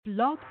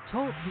Blog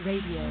Talk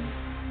Radio.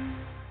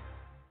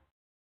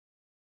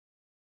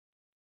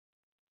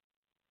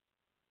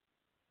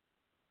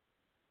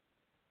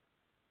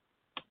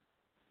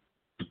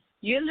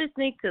 You're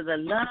listening to the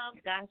Love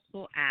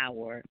Gospel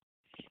Hour.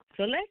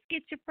 So let's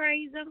get your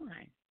praise on.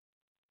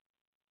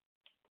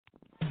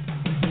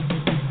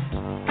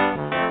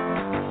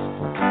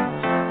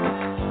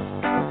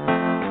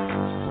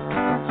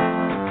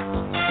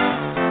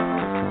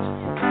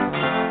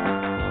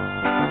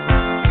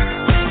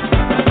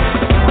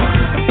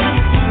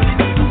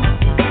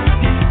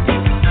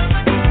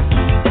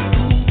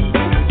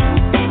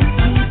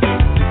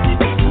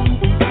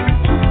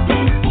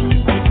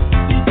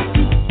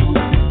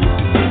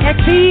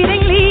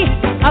 Exceedingly,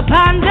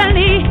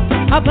 abundantly,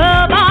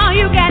 above all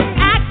you can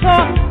ask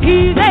for,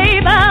 He's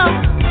able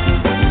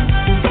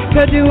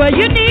to do what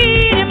you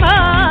need Him for,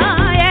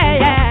 yeah,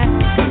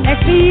 yeah.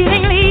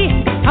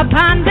 Exceedingly,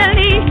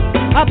 abundantly,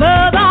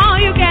 above all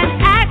you can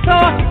ask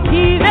for,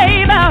 He's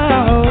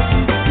able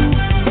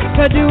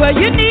to do what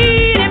you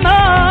need Him for.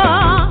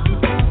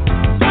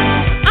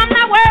 I'm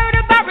not worried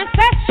about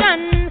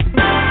recession,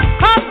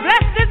 'cause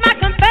blessed is my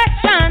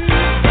confession.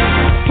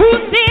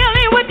 Who's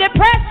dealing with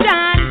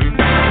depression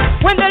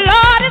when the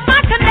Lord is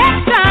my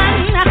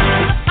connection?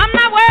 I'm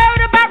not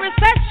worried about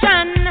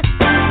recession,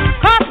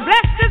 'cause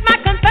blessed is my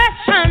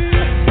confession.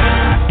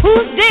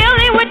 Who's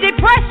dealing with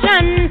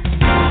depression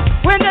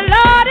when the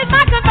Lord is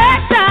my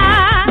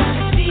confession?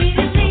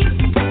 Exceedingly,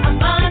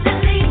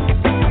 abundantly,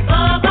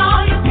 above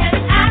all you can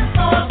ask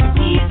for,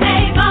 He's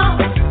able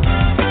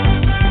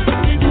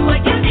to do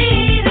what you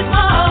need Him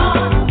for.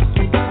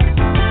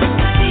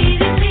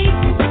 Exceedingly,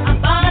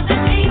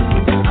 abundantly,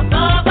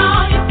 above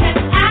all you can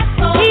ask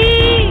for,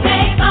 He's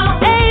able,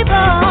 yeah.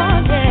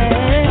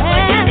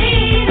 What you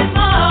need Him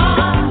for.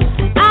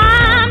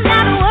 I'm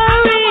not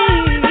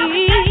worried.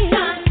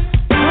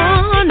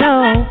 Oh no.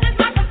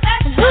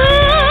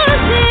 Who's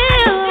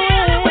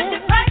dealing with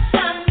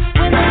depression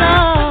when the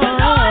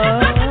Lord is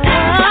my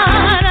connection?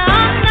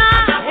 I'm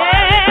not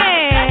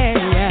worried.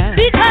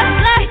 Because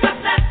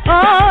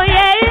oh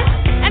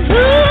yeah. And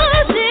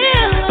who's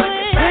dealing with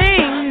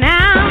pain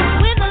now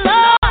when the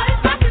Lord is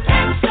my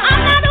connection? I'm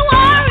not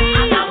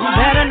worried.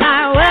 Better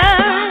not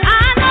worry. I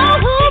know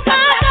who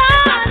my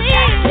God is.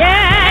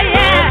 Yeah,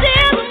 yeah.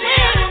 Who's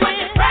dealing with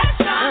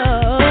depression?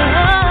 Oh,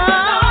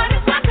 Lord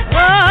is my connection.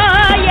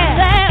 Oh yeah.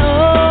 Say, oh,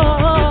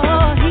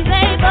 He's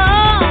able.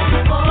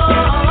 Oh,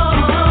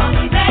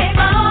 He's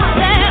able.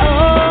 Say, oh,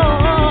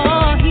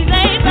 He's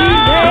able.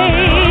 He's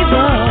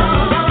able.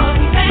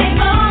 He's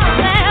able.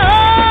 Say,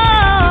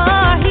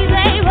 oh, He's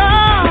able.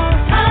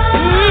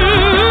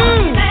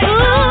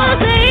 Ooh,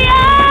 see,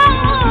 oh,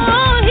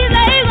 He's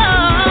able.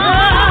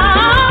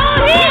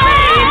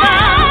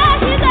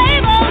 He's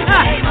able.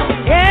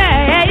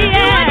 Yeah,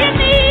 yeah. What you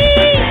need?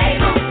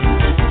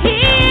 He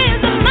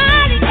is a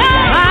mighty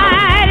God.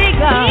 Mighty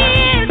God. He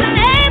is an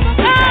able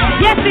God.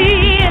 Yes, He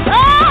is. Oh,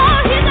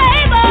 He's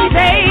able. He's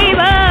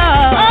able.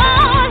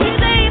 Oh,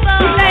 He's able.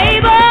 He's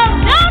able.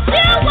 Don't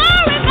you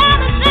worry about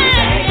a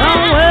thing.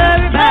 Don't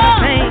worry about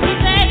a thing.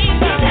 He's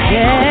able.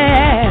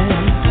 Yeah.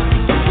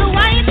 So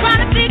why you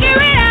trying to figure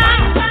it out?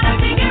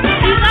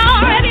 He's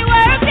already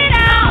worked it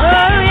out.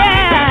 Oh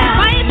yeah.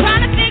 Why you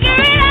trying to figure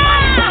it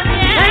out?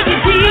 Yeah. Thank you,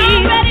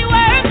 Jesus. Already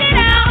worked it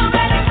out.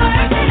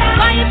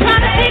 Why you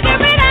trying to figure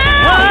it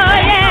out? Oh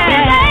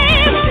yeah.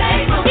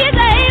 He's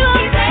able.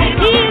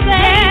 He's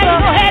able. Go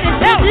ahead and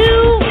do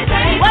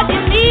what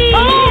you need.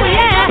 Oh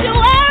yeah. Don't you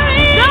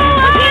worry. Don't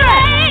worry.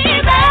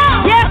 He's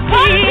able. Yes,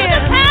 He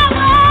is.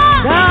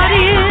 God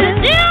is.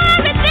 Do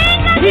everything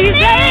that you need.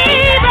 He's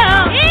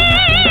able. He's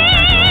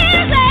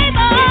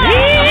able.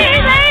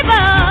 He's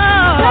able.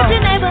 Touch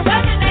your neighbor.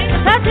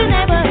 Touch your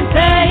neighbor and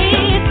say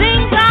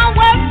things are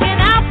working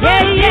out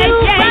for you.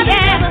 Grab your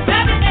neighbor.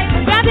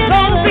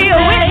 Don't be a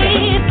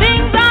witness.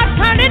 Things are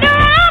turning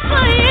around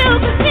for you.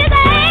 'Cause He's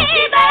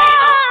able.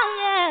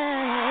 Yeah.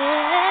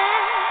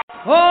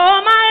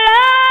 Oh my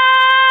love.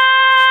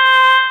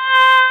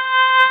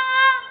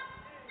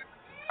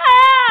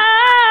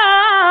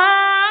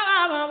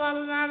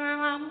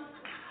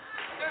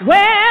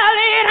 Well,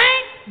 it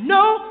ain't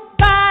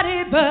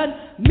nobody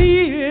but me,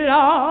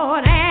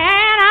 Lord,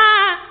 and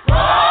I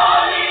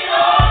calling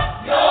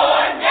on your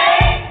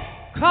name,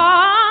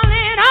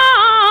 calling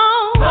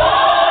on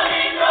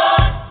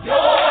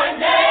your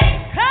name,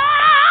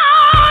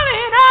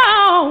 calling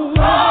on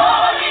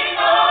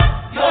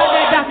your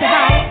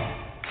name.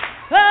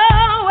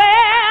 Oh,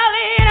 well,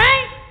 it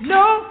ain't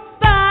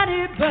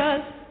nobody but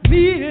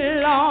me,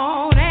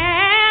 Lord, and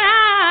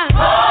I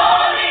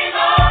calling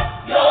on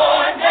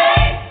your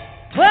name.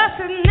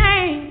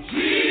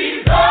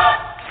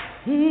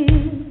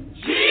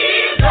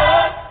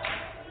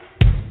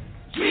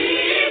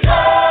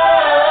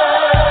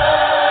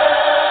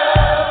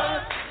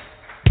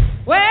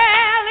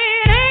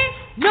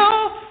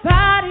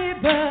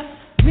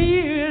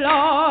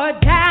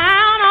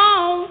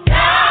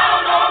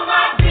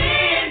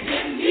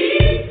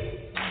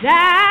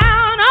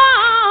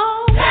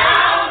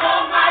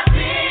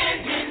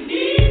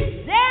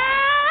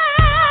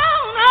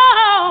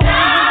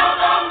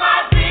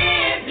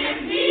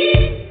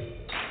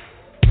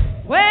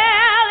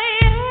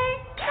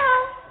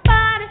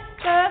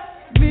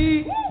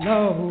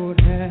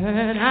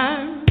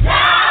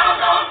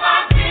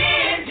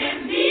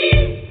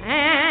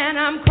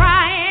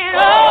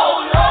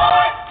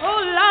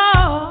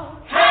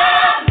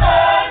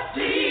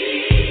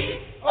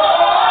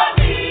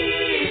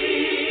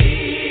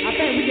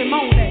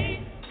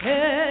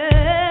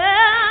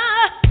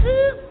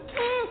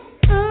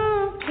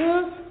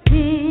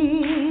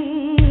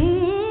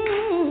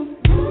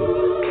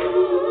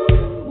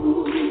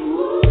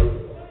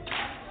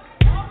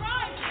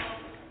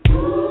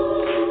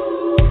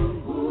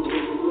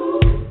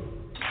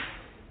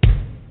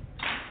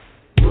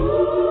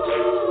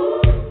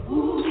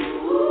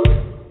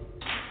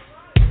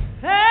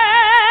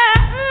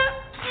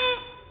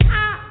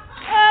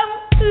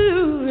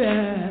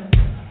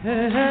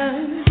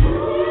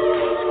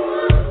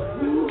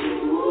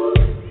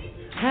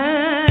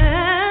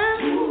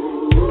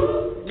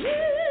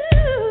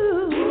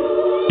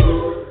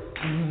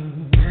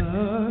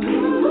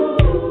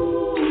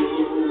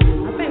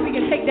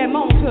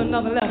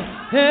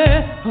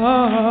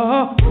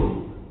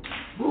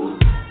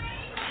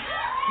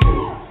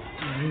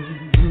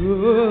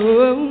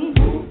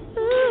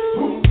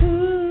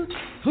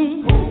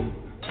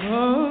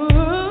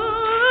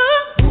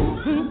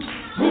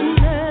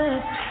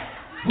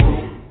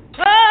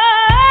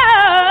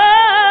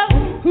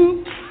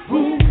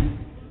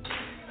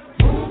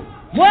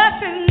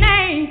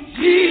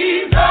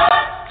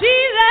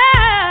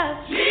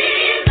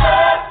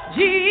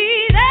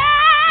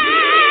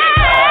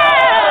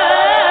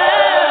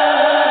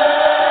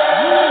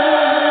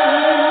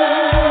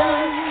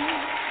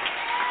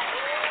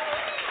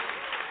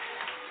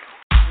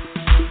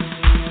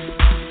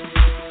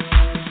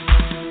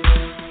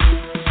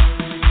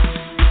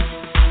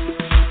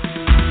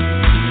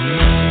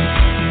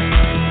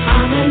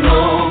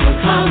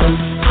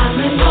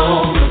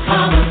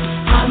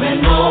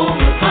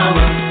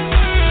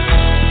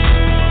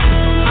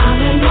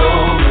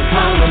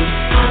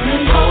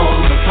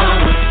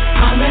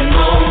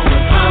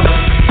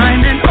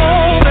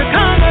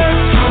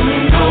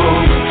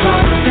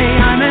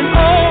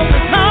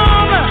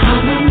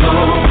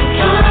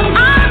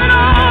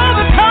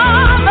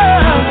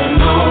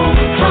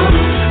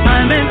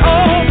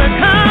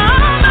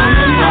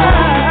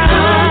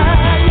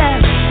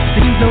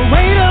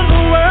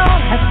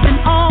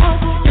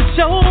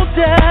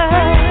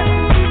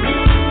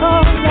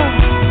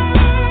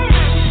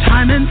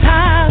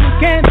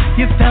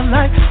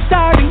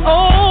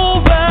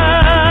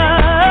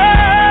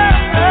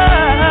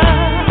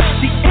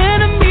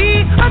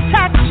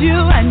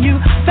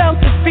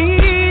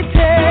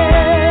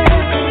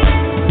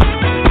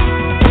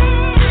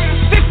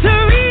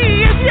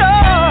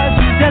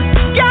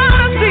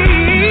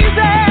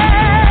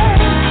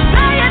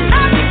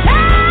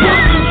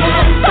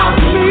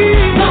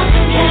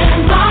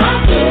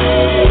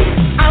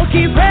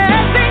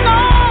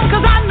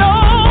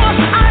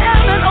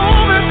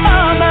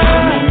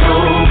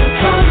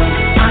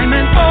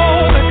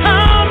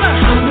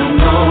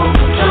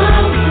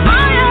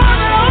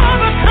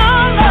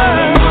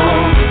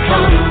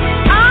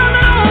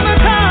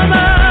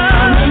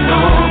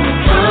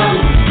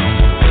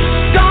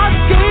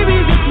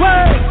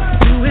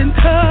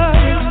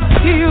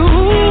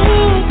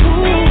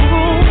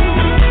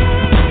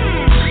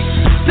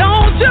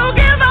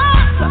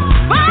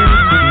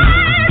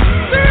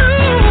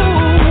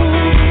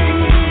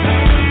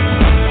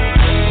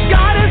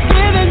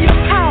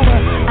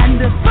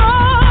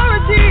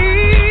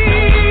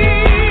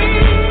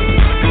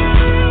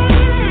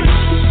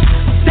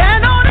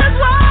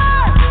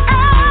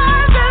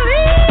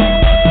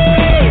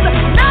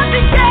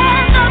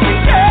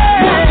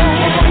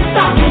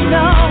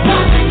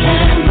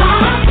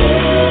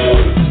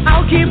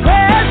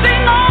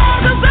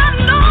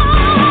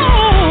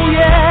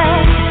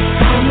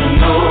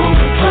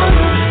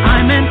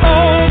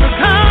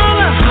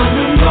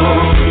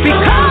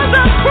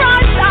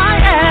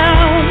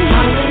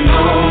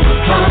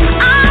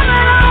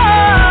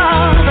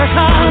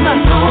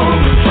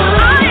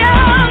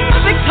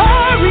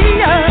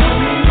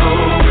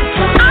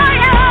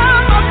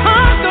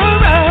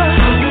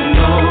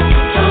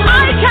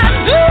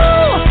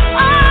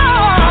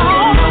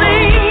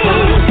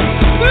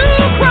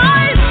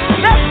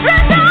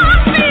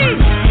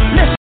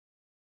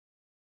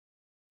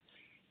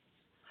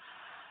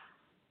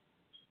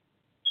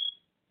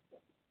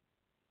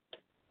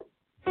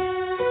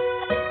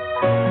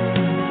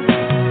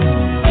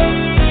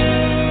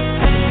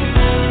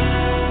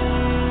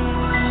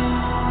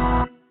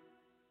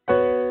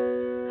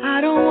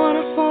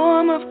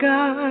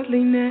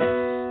 godliness.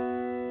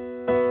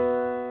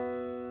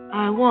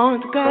 I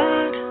want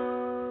God.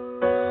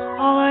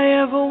 All I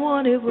ever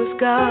wanted was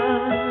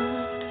God.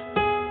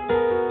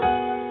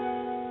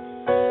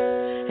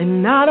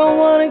 And I don't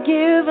want to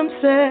give him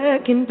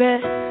second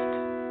best.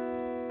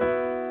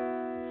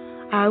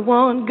 I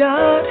want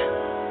God.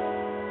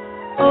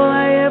 All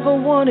I ever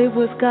wanted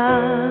was God.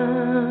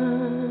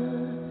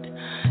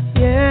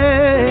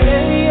 Yeah.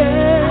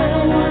 I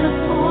don't want a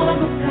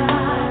form of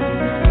God.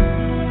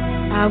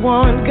 I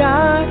want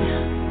God.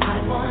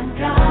 I want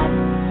God.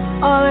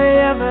 All I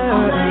ever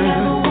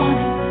wanted was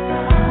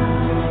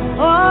God.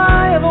 All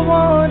I ever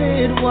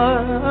wanted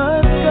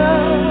was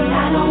God.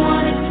 I don't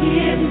want to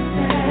give him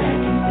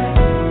second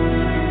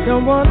best.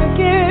 Don't want to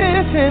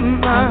give him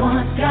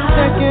my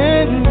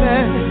second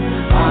best.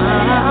 I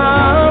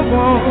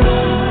want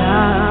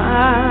God.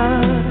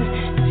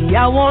 See,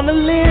 I want to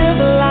live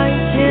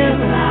like him,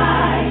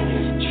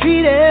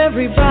 treat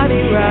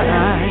everybody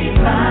right.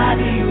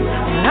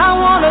 And I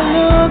want to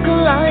look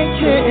like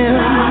him,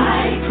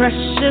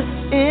 precious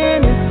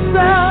in his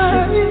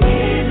sight.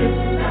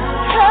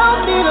 Help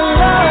me to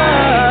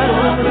love,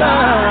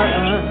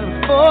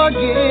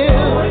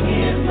 forgive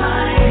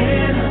my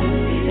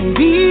enemies, and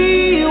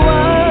be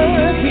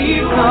what he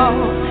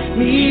called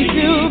me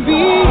to be.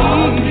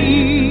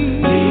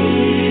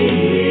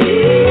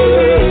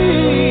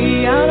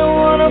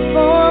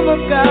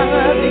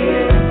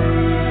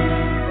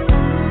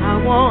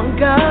 Want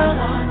God,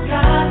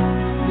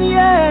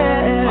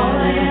 yeah. All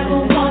I ever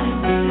wanted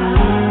was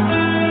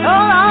God.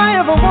 All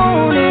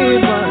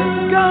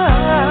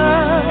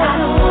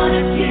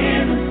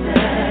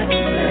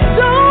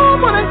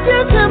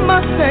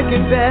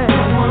it back.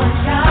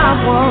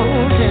 I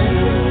want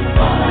Him.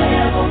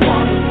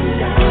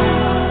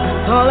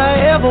 All I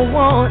ever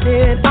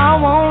wanted, I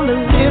want to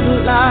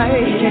live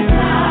like Him.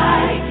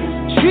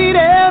 Treat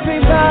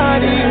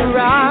everybody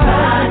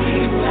right.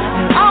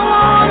 I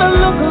want to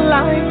look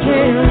like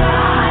Him.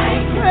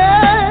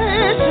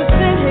 Precious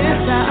in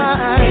His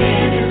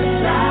eyes.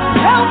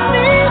 Help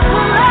me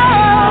to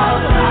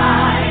love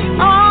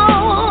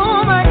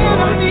all my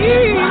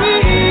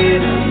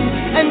enemies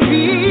and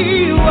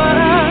be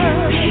what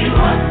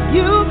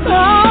You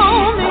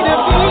call me to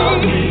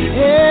be.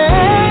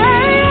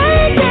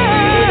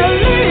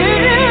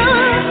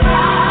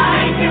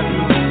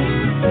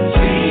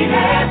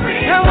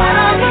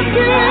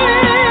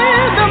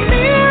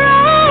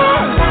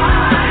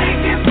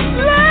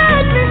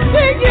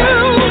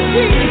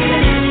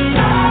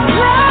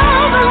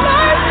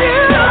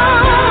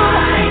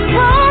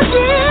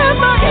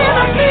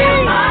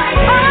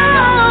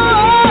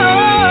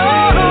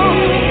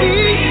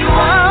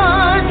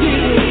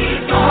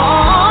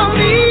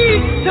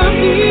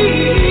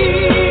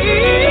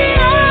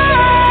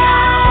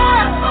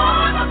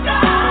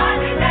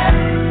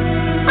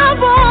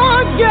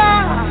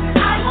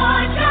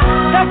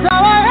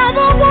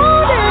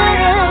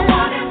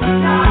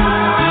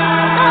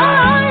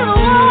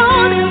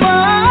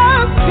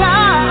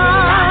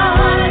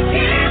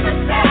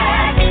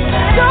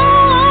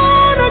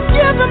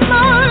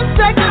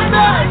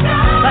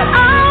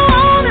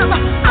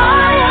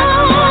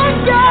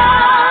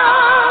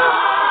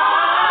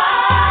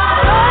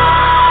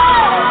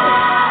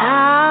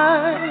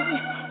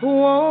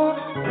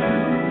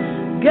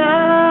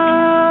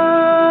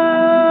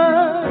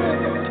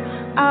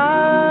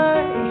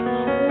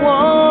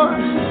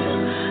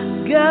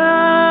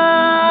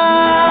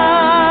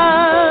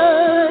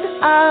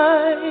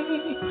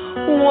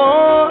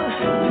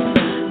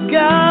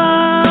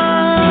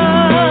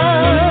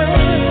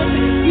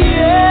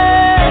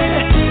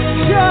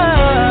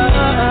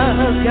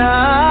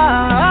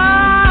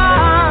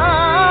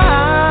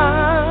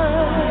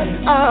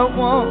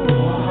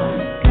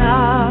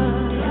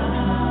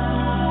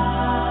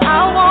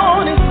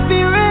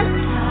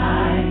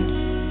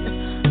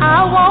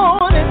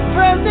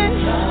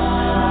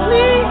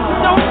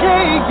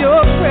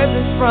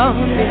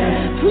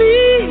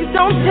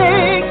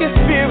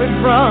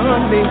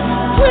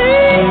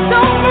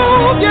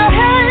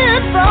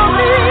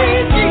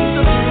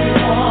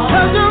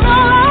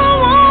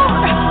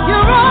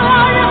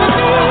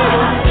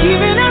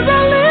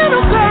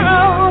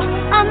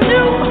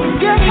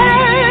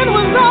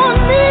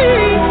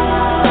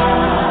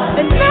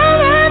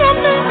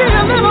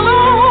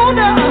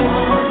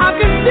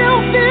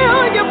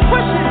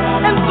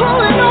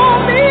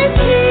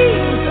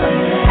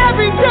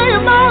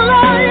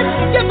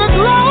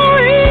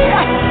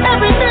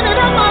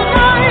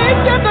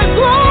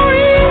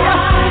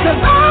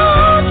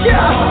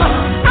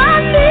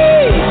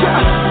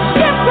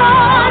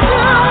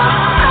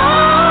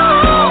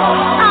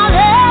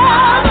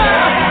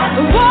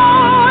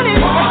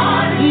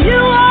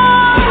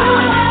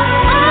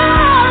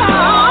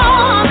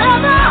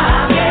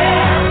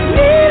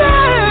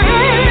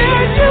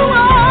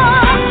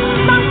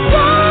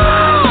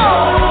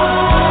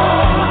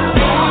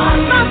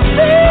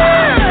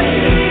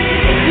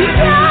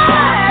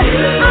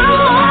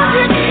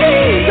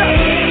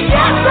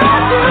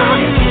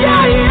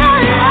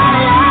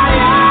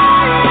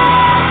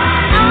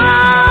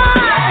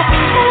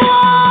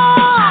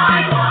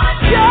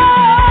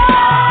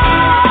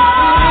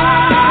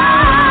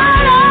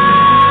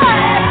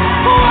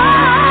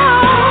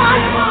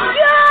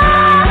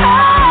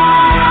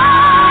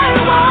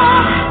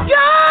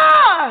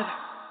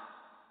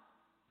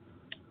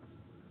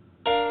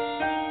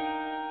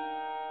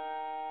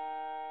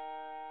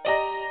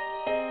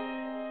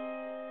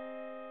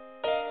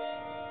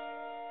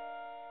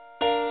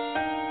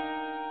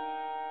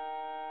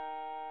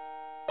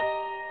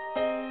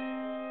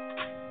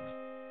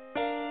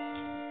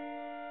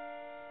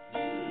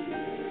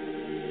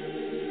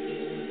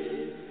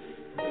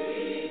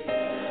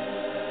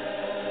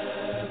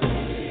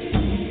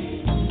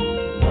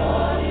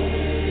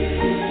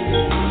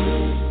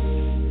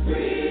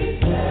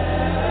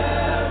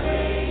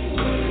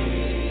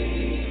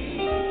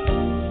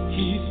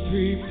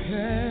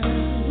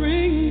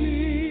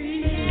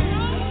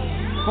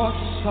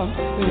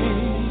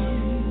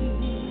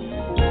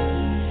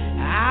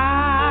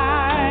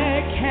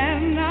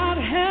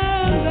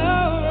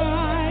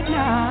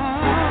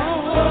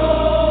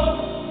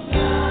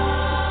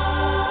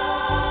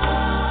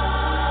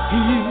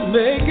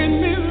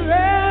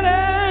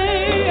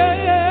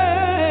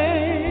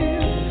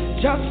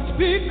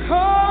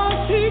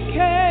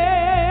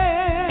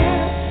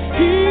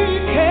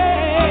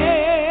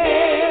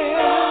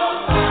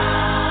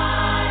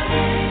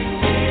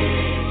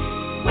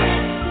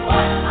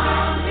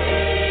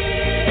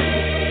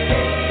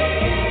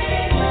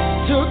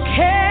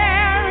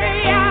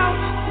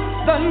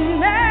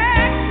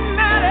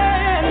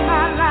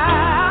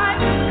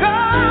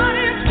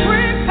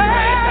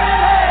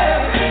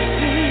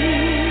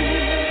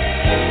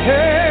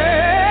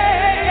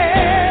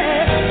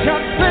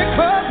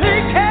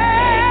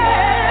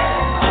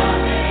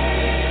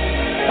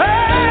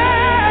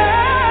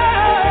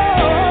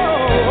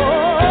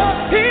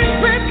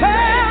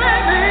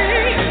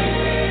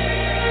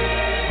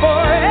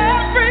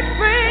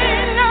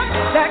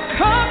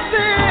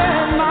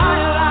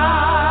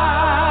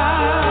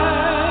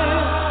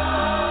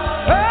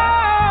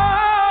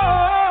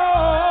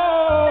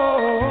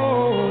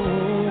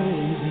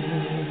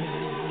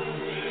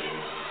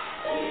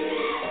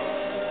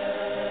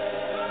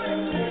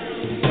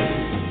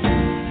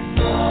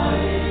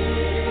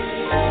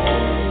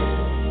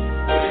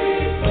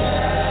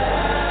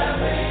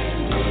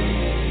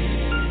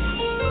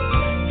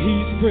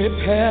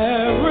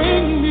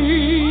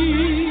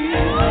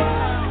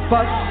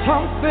 for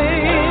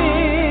something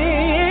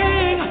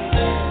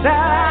that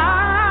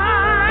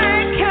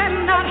I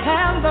cannot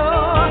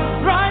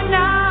handle right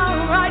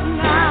now, right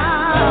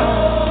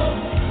now.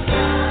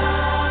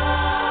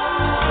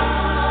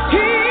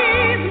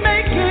 He's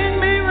making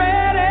me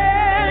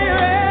ready,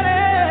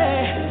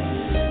 ready,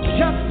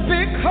 just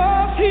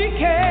because He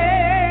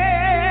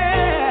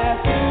cares.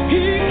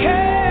 He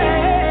cares.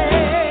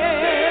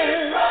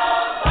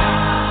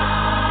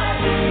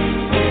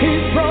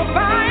 He's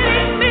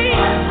providing me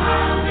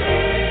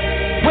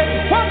with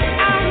what I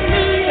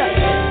need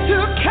to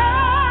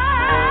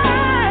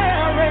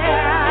carry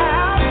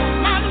out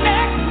my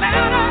next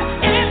matter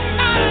in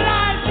my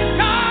life.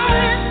 God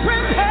has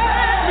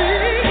prepared me.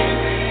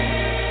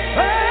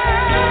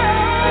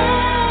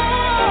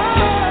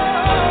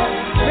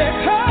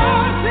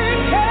 Because He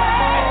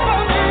cares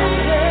for me.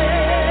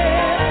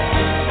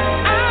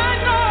 I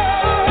know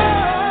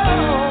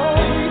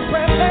He's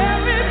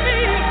preparing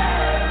me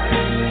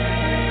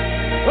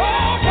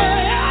over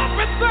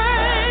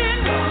everything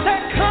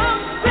that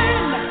comes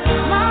in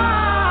my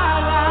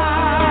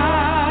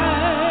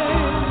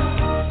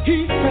life.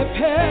 He's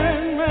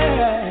preparing me.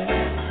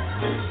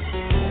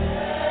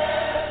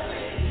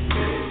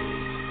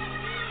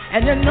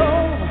 And you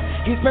know,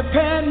 He's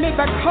preparing me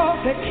because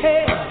He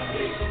cares.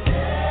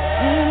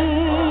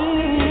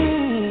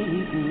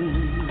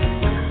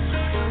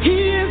 He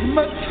is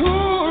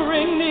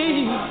maturing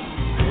me.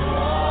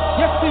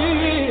 Yes, He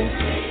is.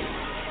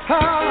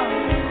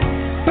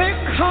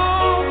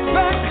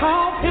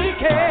 Because He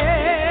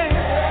cares.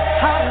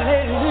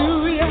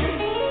 Hallelujah.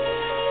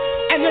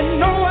 And you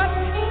know what?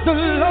 The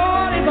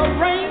Lord is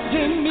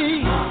arranging me.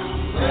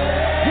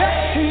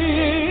 Yes, He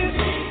is.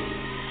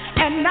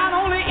 And not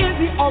only is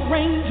He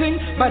arranging,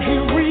 but He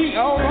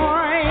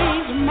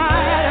rearranged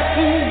my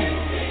attitude.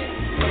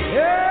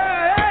 Yeah.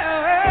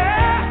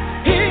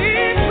 He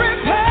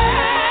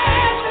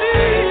prepared me.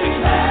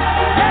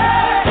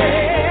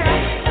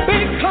 Yeah.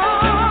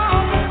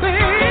 Because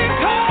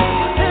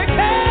He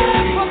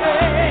cares for me.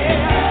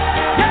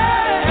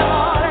 Yeah,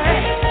 Lord.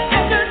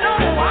 And you know,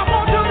 I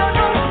want you to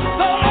know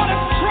the Lord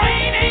is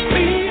training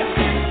me.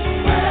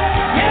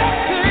 Yes,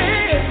 He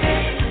is.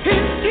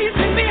 He's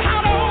teaching me how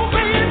to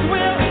obey His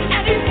will,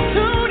 and He's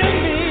tuning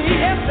me.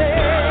 Yes, He is.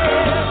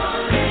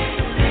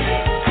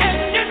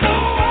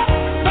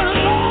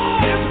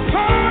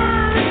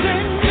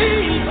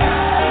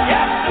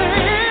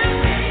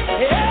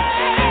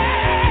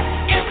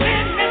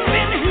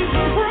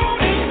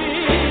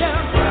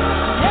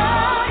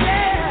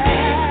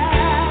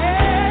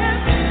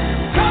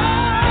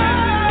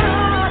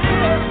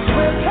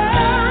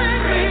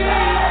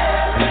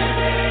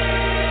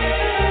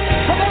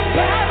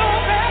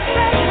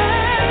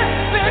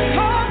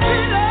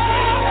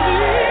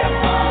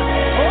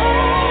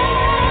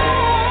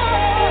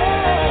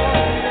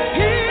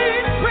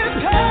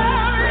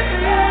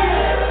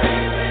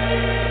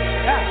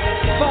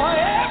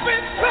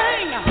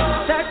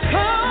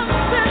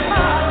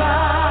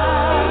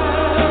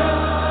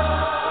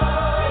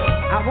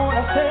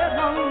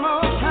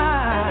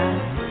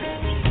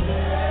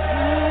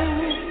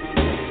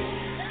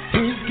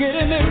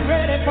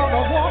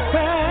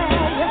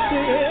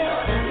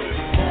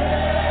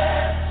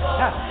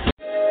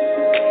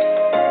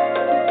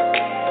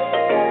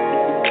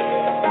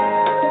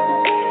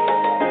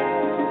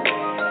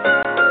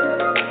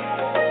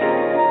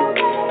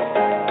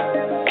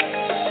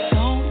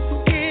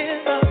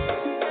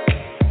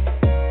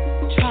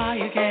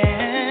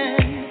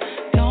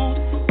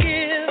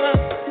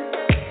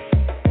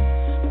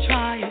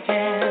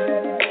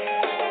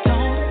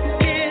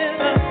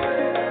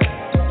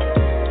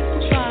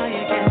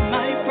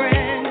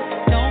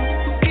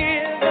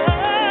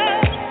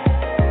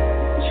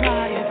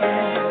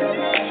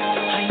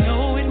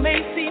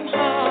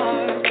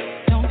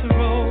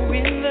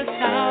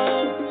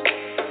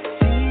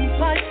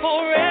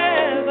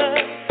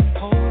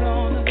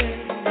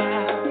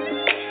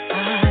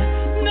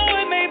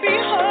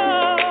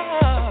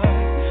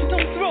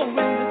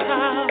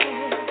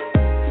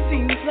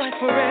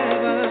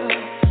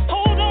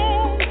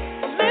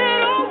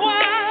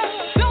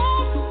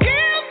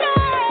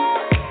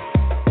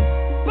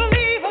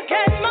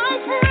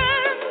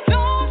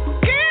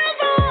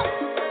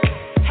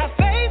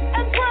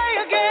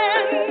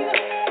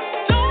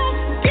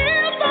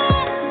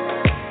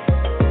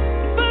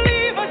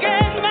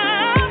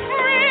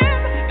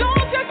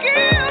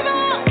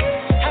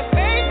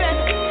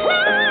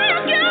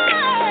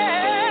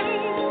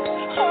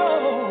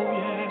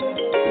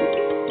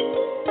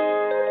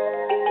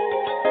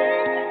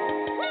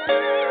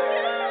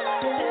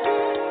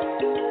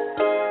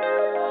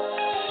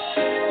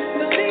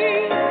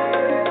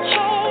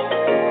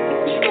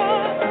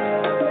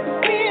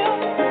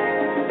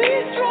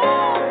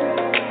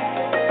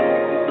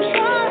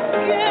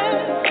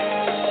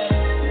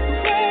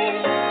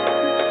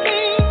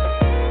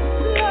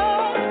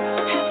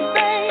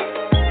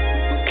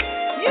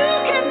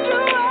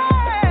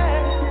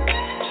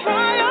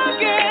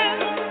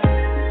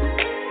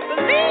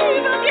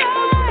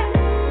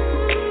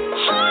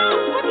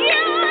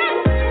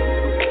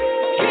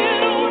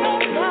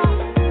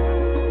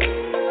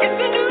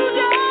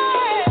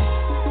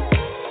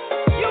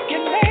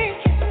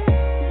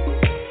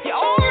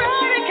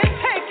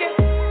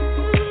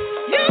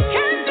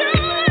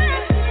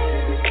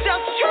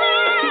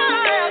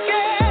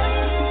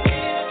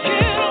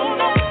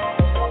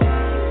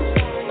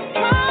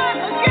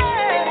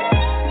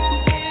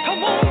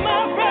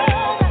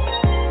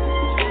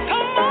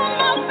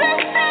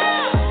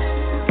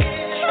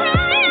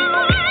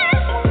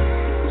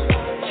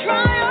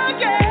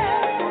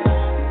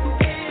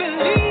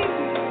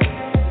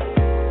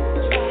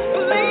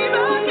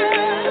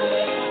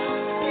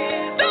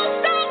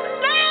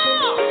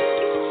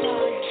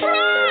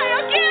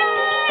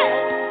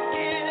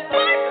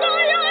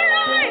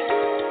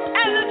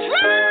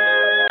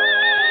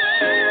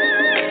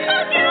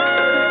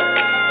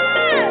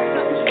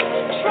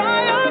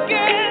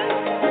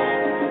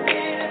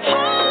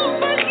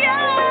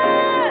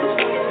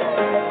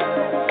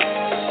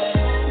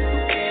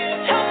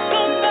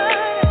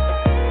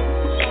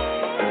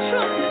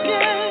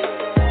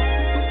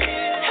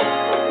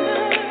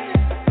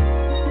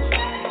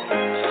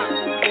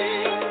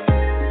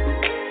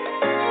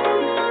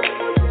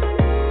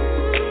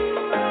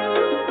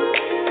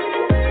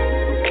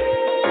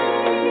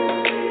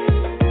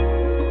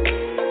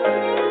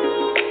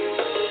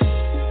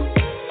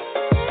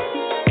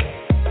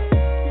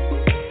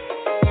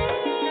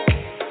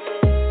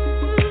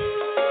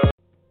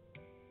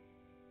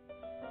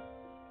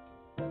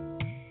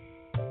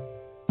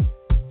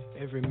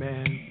 every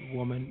man,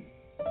 woman,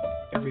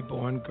 every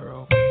boy and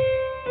girl.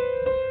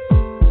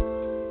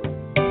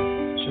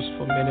 Just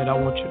for a minute, I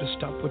want you to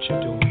stop what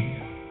you're doing.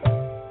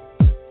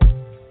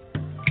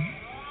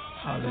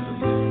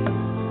 Hallelujah.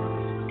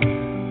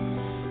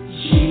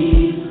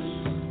 Jesus,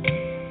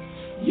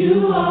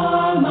 you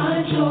are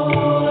my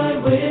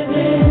joy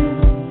within.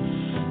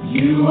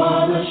 You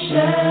are the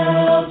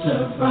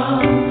shelter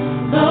from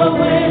the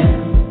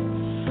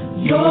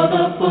wind. You're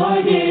the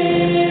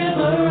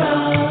forgiver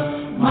of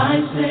my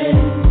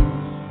sins.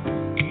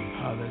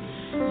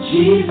 Hallelujah.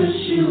 Jesus,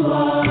 you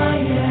are,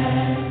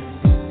 yes.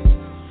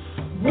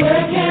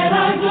 Where can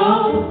I go?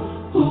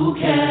 Who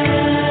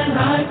can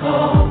I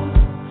call?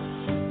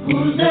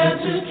 Who's there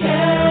to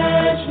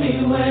catch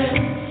me when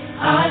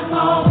I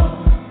fall?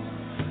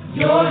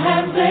 Your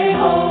hands, they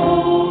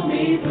hold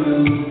me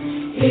through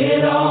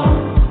it all.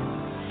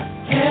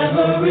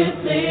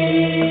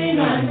 Everything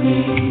I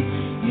need,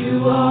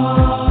 you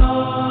are.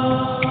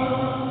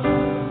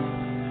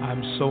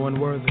 I'm so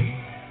unworthy.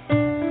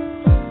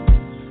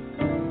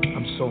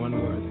 I'm so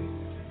unworthy.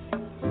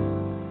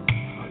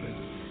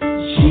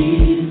 Hallelujah.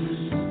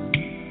 Jesus,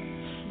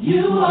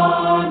 you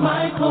are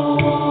my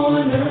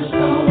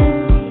cornerstone.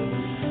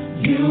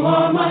 You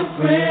are my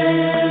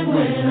friend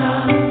when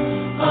I'm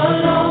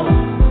alone.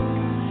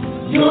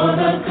 You're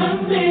the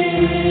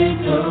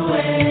convictor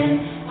when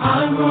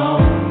I'm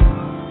wrong.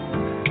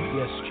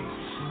 Yes,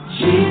 Jesus.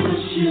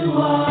 Jesus, you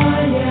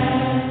are,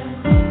 yes.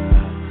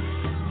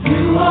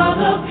 You are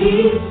the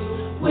peace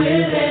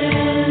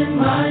within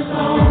my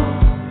soul.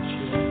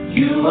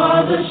 You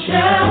are the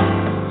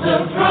shelter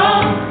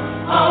from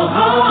all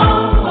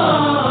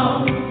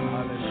harm.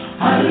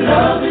 I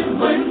love it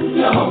when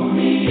you hold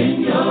me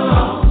in your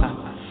arms.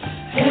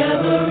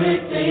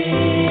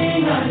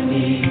 Everything I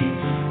need,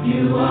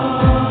 you are.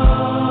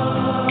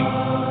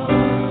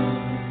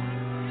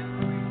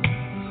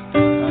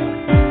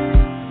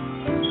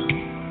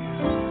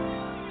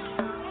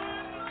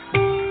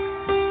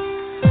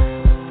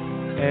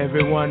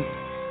 Everyone,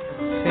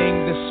 sing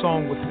this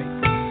song with me.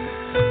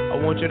 I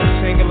want you to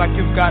sing it like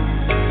you've got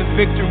the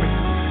victory.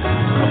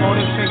 Come on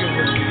and sing it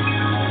with me.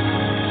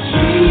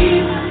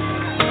 Jesus,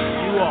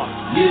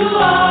 you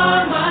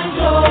are my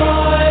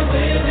joy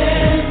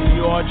within.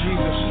 You are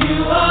Jesus.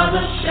 You are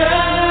the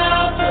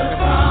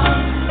shelter from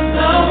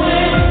the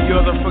wind.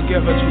 You're the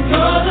forgiver, Jesus.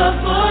 You're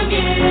the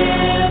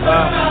forgiver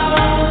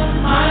of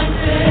my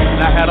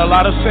sins. I had a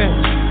lot of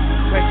sins.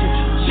 Thank you,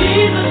 Jesus.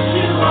 Jesus,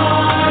 you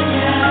are,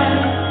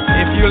 yes.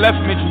 If you left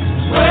me,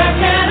 Jesus, where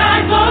can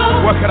I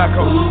go? Where can I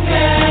go? Who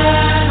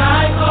can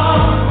I call?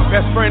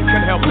 Best friend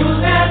can help me. Who's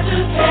there to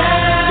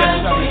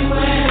catch me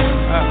when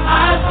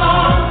I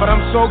fall? But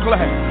I'm so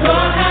glad. Your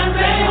hands,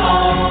 they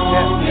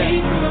hold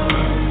me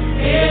through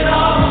it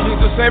all.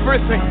 Jesus,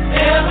 everything.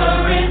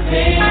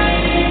 Everything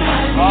I need.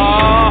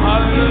 Oh,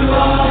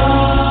 hallelujah.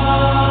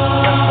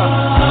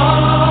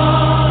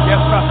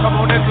 Yes, sir.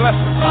 Come on and bless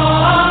us.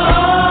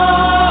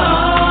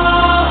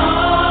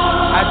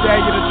 I dare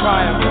you to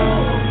try it.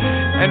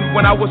 And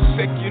when I was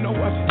sick, you know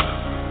what?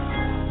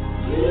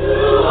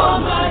 You are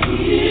my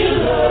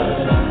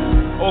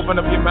healer. Open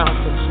up your mouth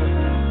and say,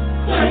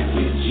 thank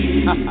you,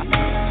 Jesus.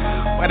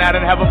 When I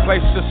didn't have a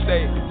place to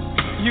stay,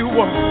 you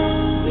were.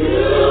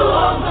 You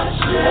are my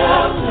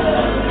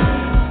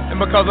shelter.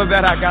 And because of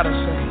that, I gotta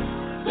say,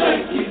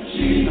 thank you,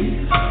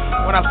 Jesus.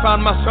 When I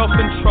found myself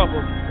in trouble,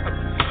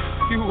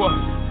 you were.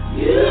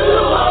 You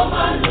are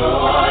my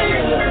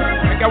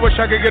lawyer. I wish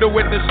I could get a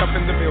witness up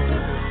in the building.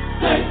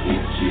 Thank you,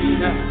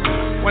 Jesus.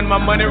 When my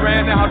money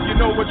ran out, you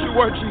know what you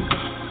were,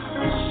 Jesus.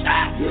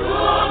 You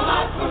are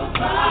my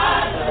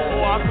provider.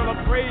 Oh, I feel a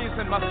praise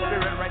in my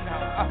spirit right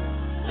now.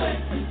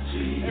 Thank you,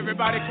 Jesus.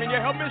 Everybody, can you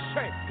help me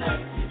say?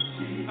 Thank you,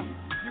 Jesus.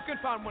 You can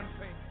find one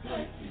thing.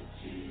 Thank you,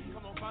 Jesus.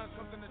 Come on, find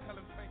something to tell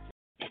him thank you.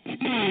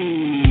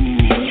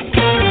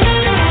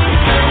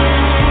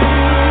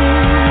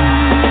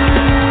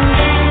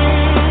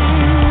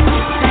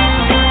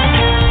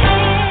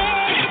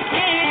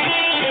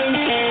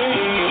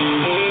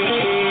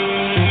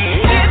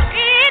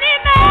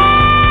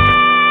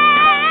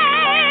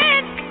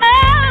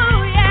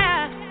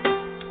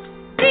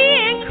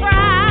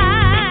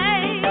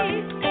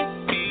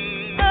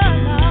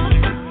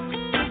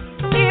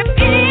 If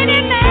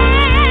any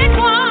man,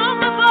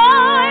 woman,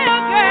 boy,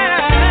 or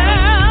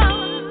girl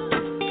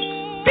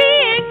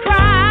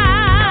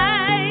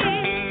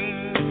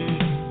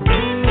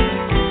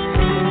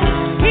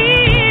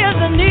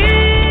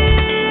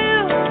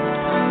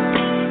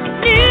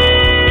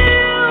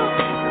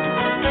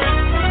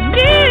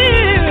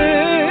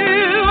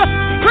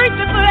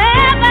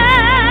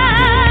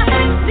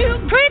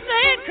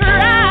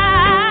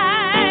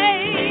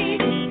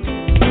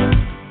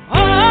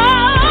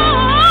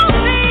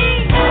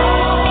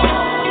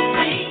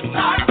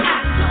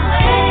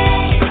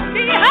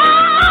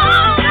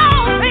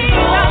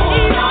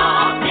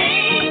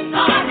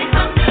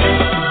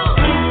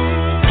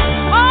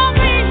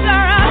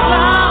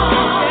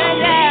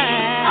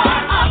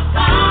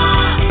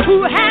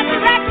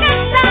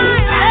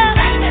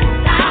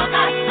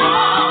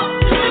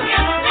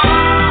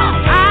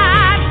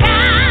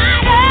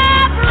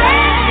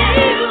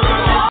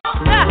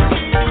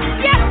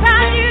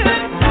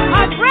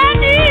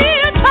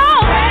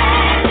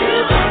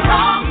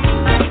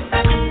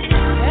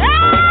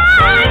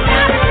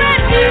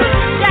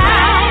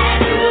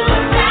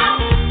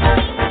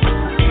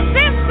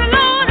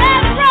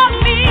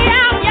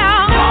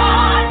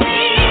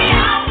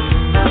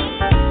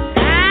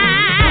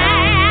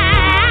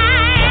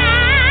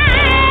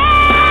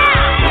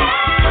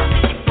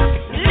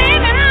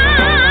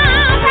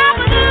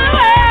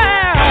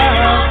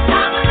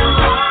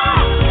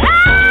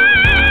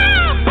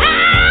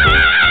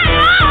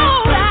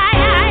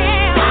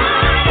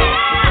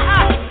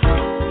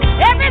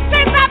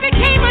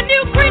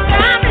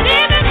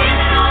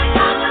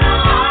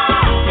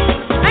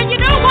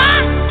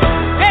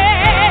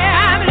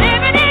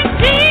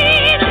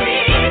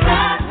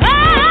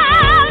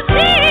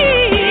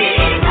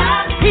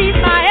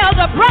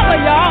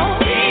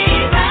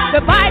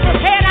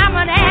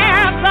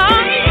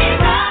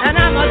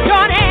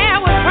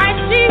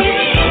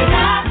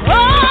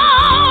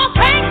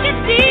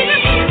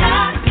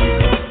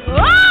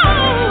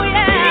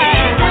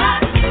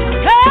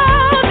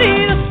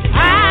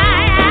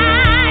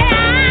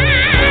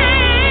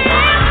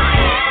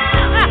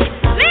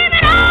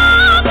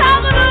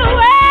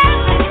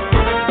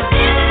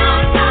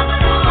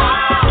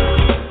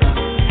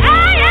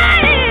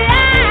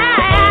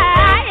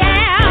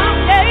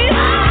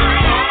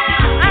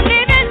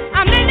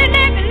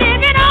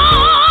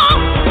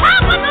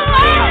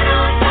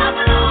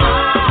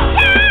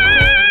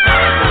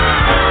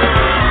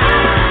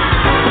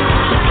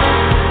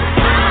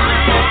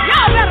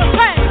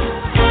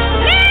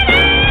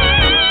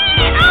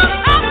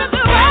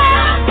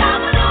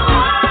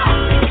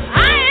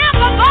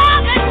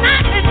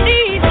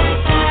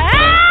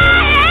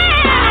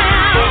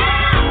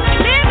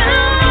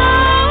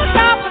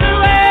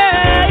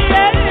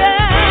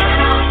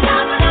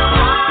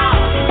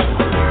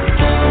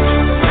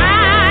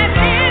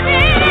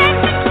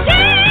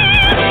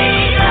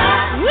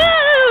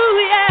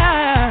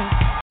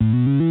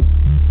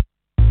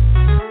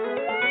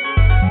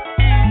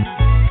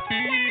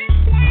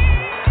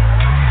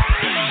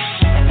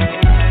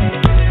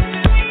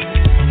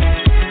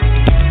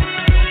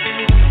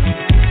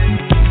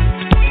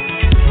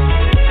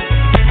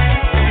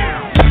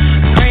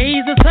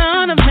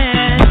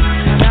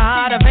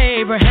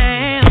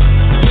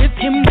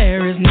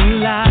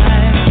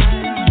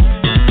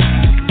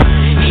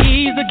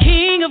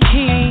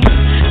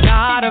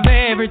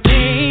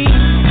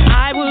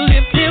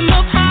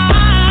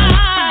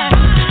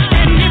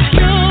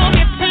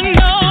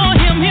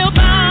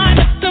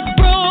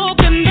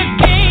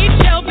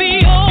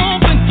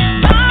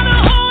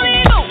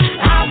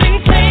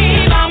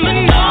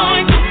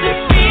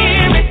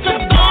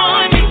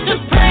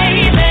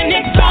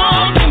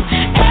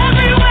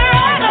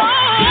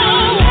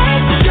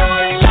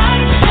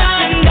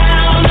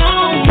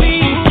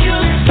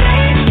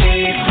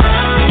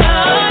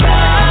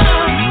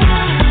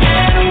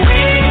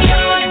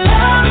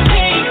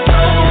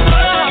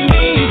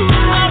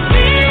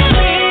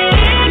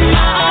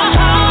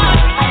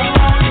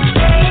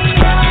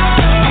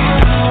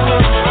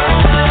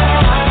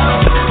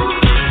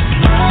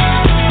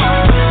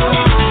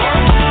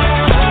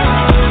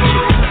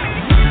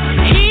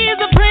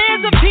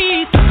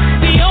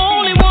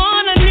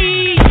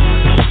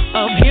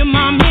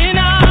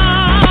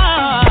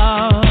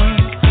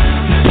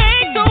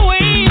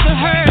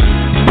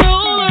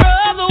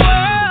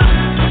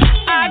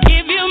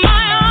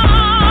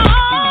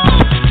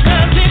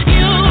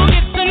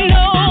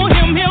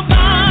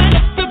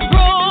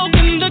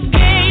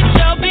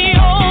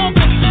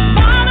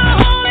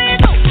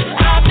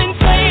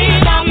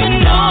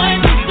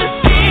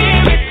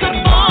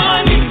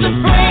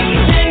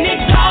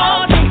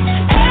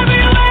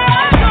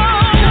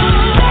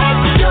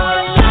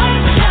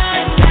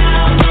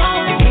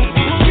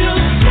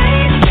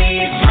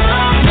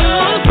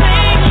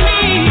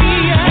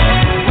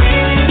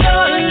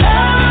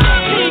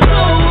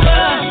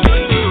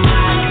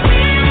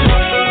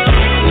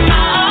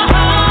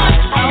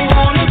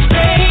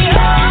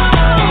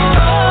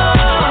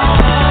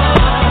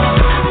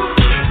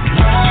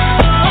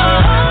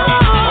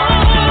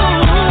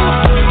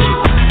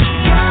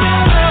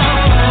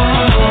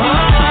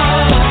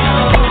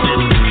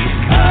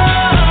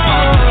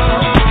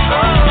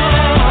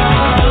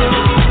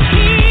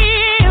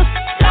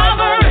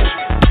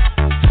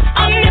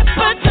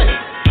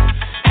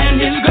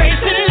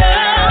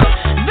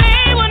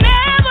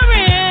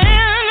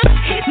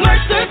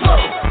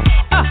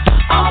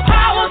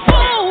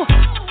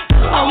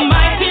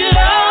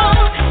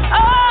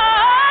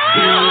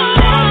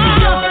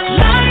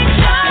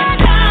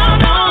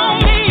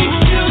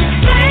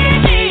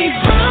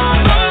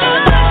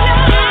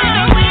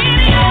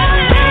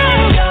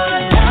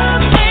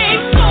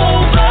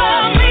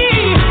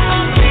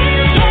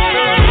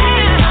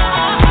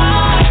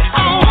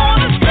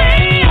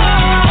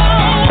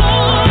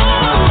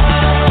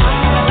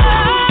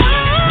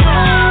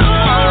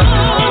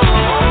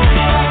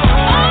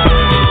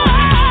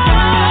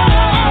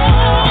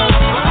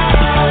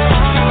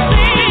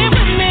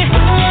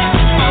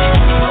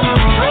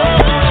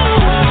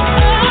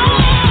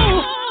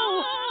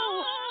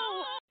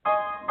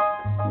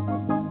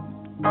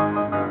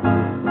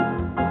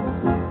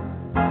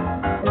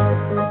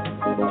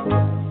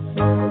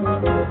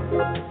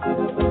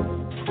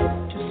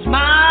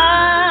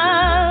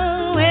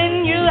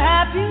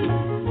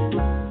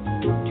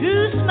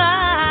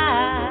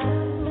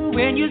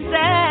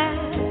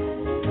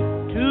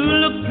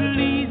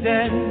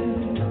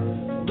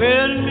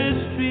well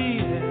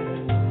mistreated,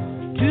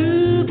 to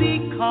be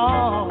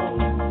called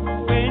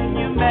when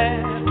you're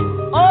mad.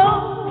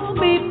 Oh,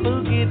 be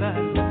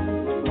forgiven.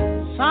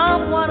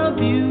 Someone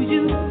abused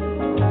you,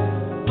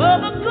 but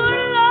the good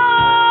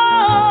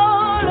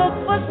Lord look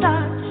for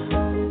such.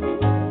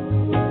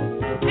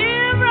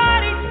 Live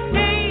right each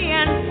day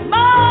and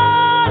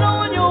smile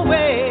on your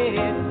way.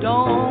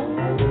 Don't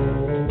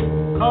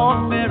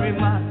cost very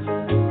much.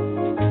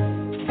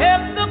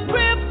 Help the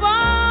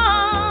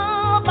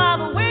cripple by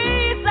the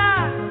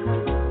wayside.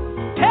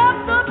 Help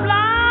the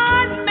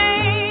blind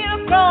man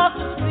across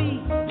the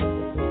street.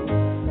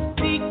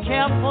 Be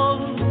careful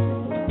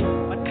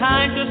what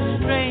kind of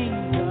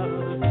stranger.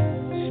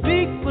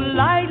 Speak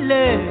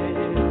politely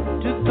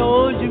to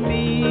those you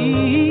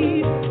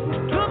meet.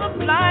 To the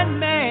blind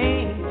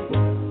man,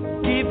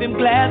 give him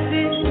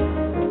glasses.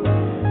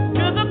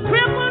 To the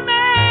crippled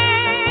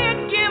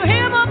man, give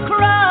him a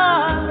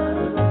cross.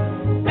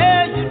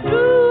 As you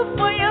do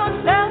for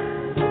yourself,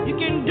 you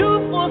can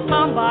do for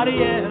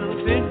somebody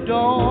else. It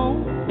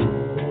don't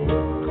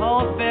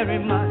cost very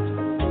much.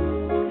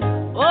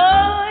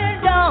 Oh,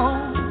 it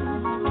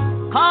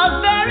don't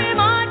cost very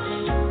much.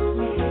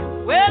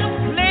 Well, a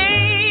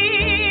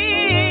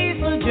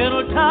place, a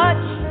gentle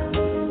touch,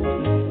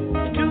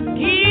 to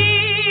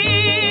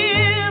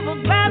give a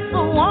glass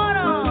of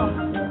water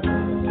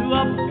to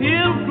a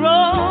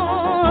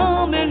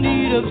pilgrim in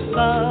need of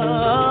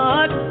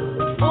such.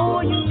 Oh,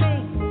 you may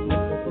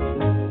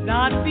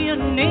not be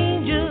an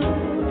angel,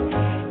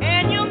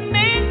 and you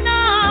may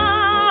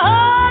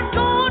not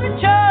go to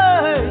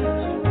church,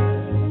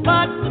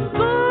 but the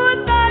good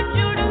that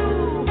you do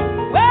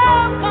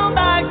will come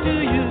back to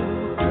you.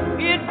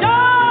 It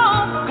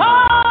don't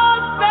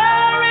cost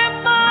very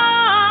much.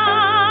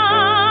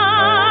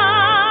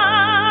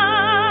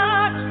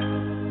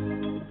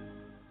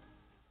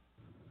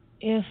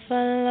 If I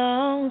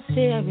lost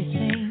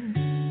everything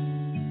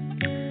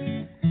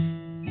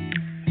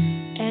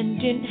and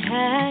didn't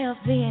have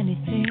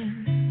anything,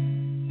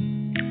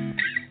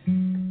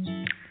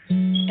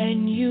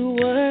 and you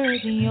were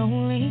the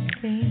only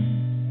thing,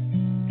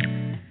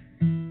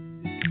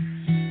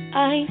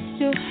 I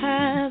still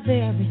have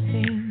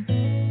everything.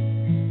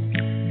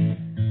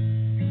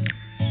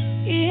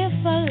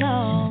 If I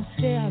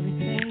lost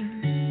everything,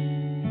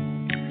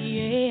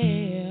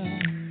 yeah,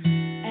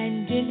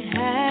 and didn't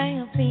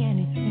have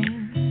anything,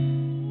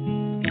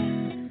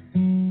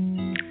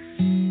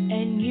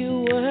 and you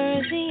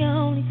were the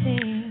only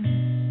thing,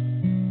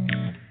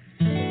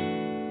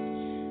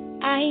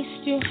 I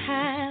still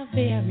have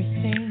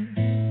everything.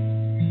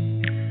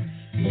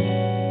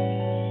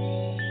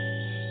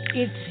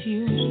 It's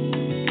you,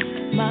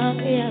 my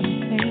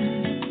everything.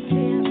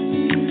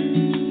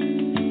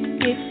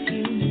 It's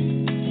you,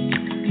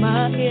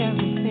 my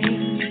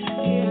everything.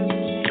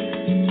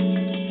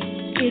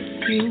 It's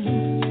you,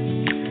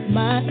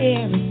 my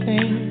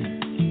everything.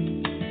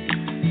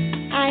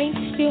 I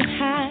still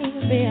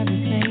have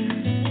everything.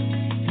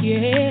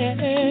 Yeah,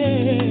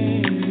 yeah.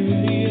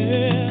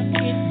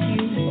 It's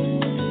you,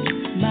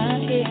 my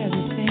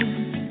everything.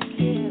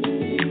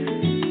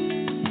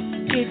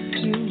 It's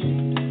you,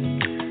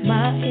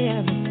 my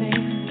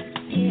everything.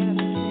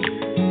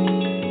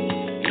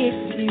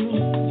 It's you,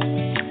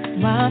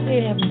 my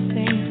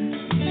everything.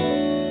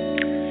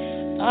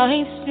 I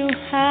still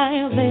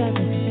have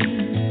everything.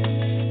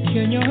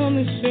 Can you help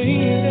me say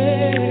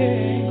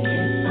it?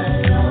 I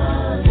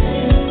lost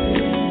everything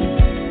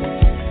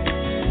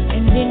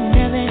and didn't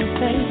have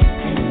anything.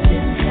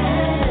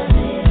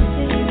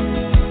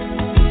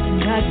 And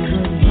God, you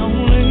were the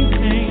only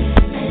thing.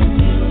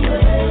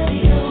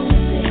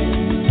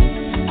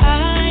 I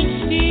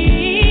still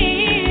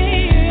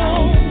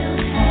have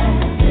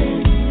everything.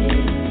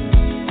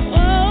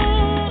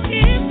 Oh,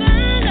 if I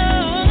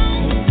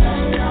lost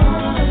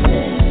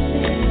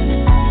everything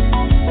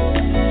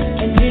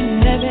and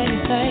didn't have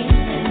anything.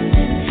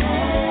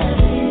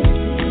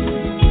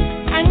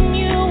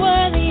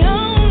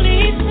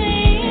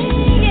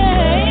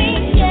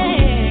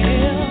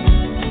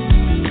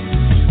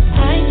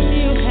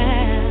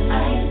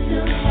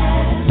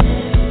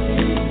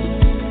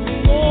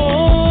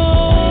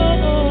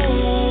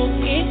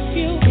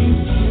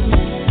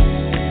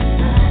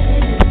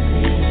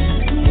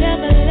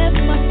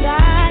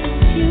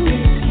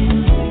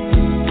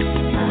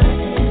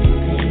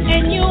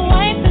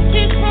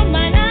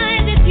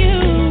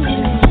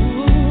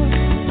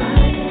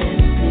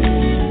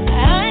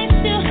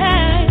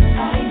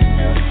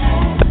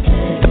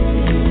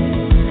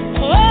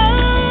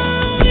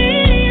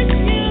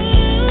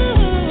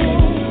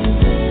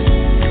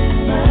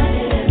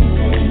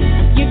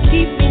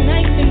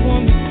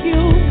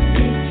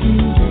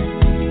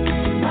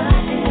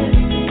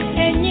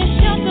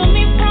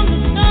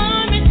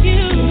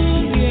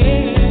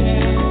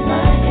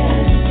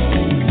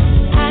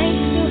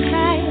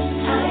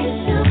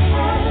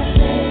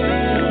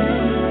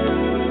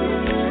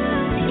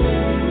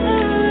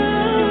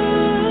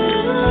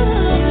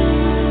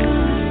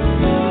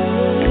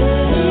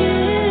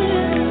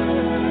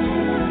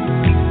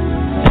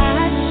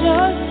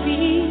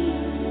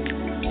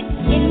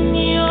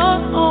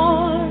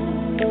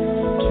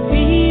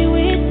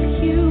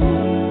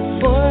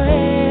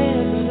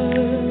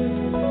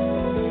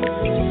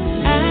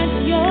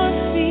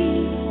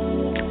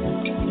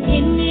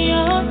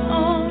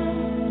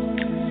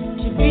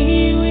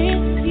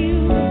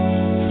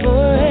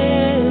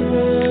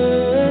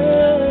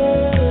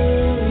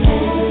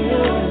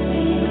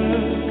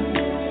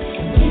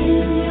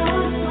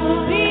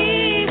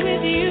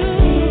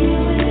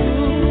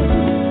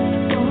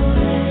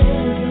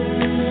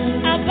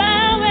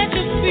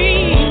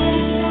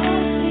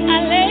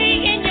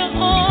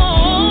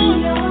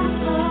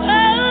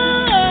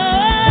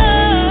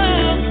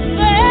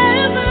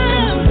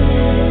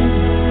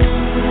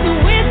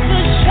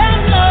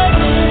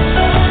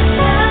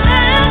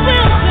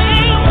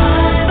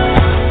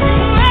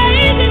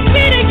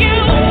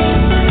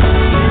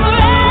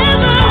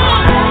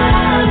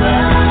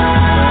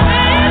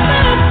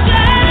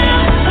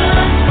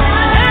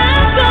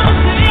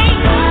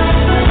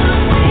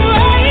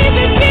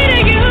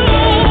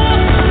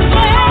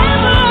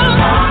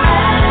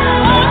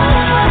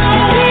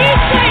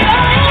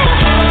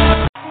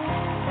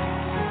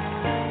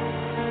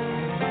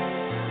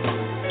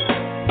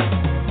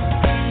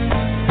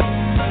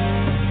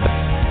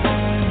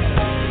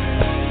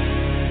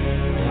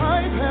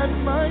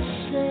 my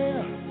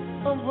share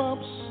of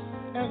ups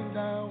and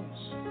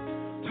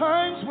downs,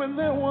 times when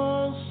there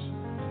was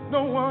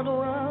no one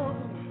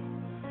around.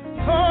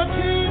 God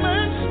came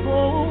and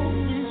spoke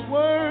these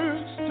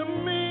words to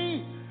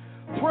me.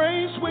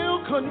 Praise will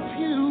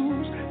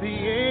confuse the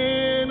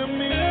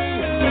enemy.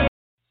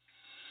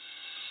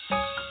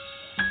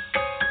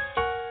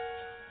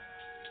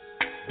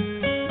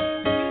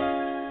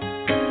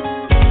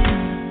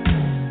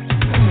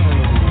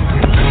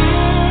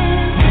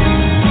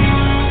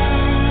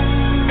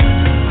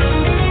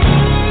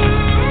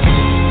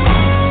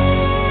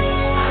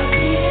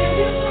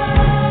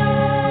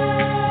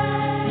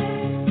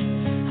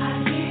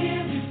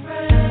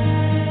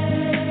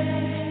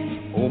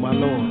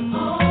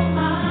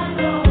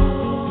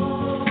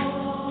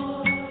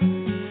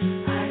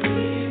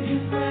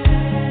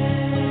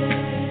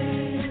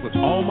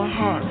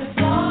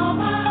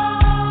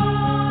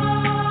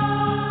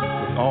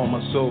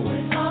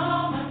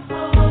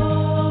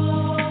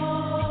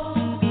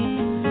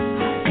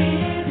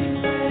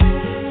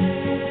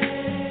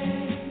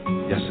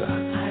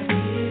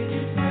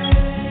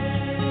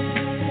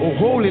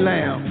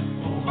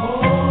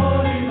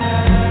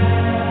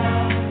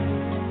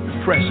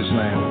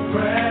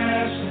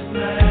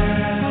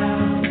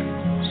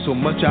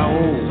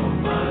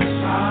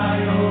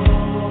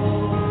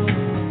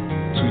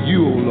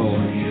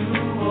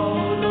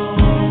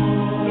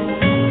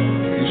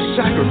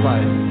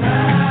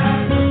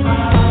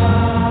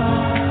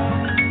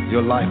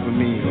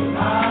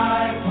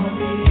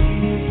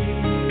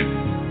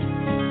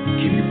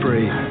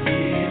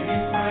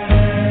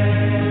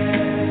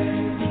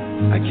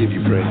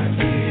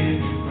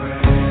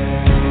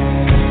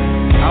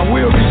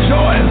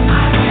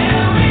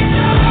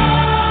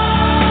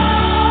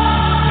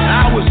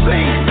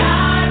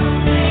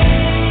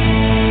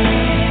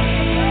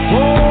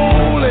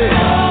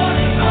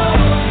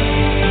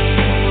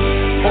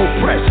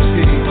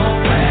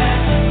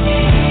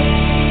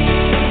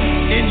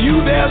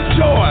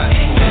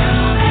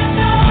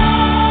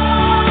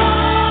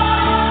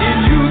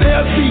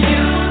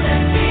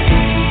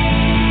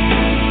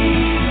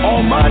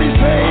 Almighty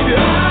Savior,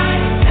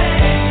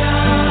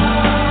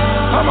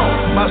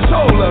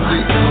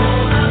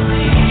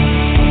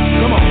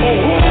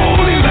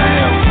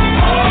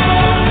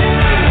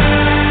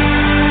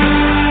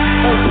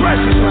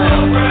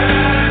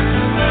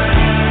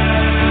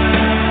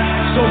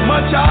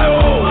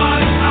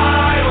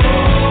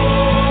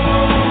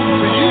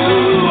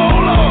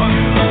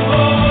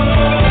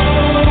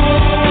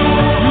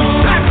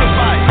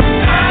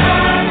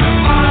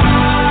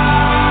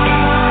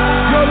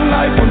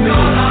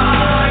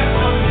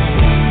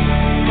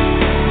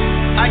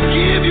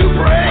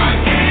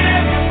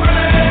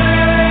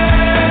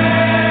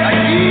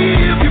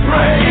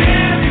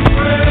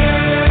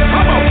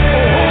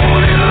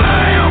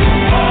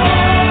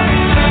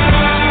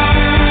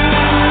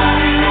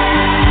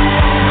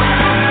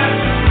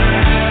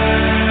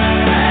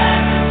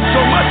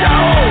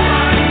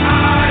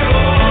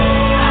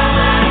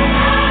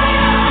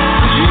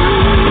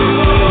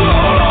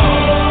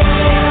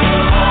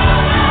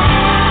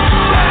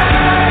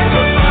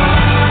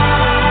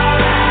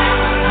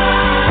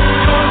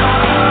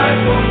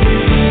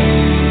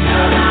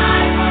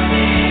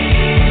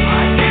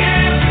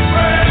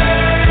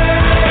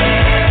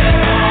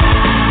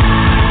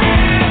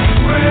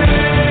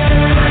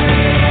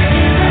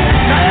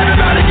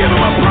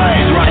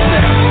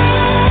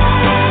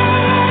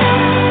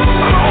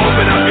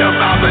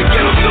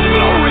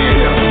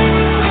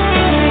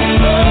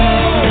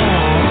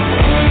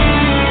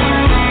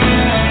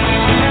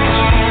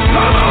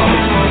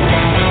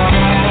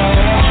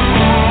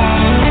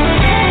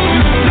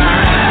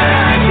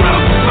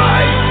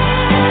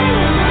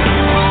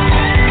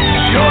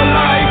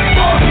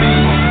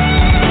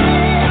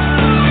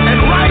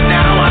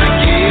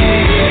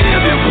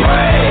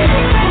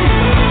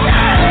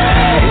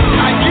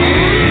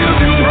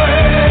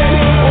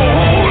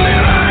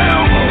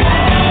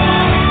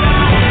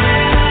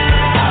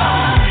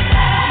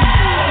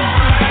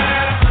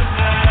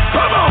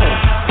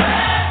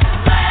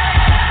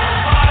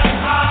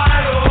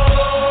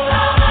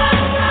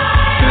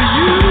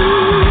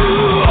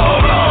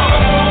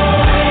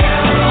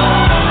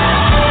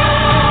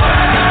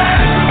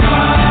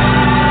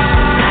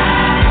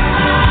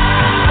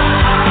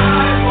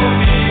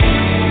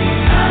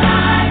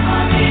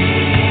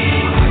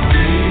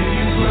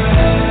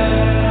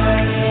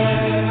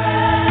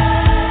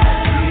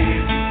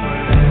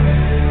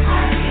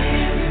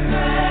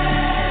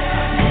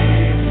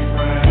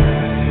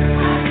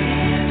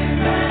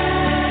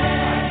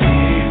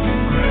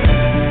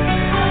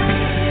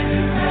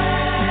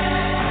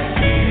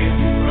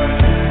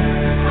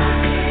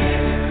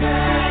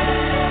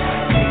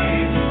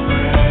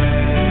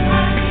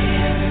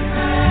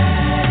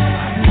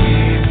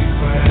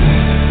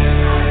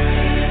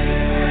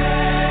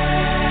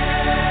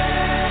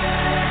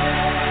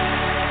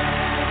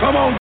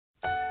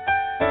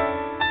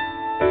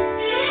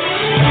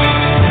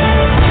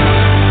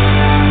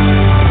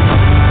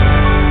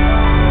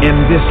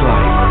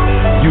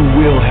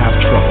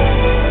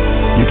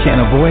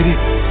 can't avoid it,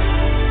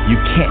 you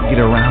can't get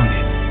around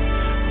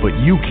it, but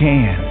you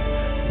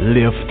can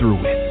live through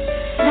it.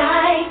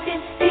 Life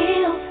is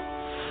filled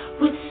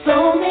with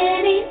so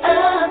many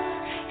ups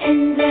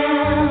and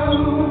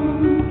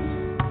downs.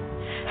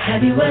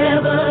 Have you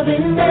ever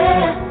been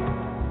there?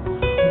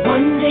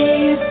 One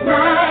day you're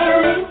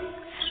smiling,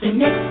 the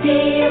next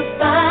day you're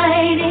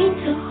fighting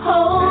to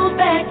hold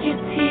back your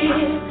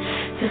tears,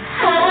 to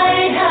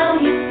hide how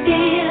you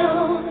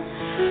feel.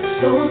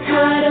 So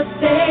tired of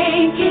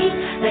faking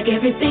like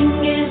everything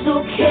is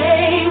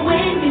okay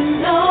when you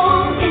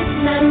know it's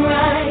not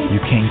right. You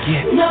can't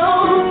get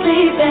no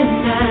sleep at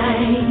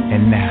night.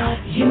 And now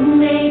You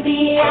may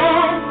be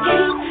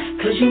asking,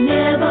 'cause you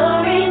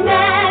never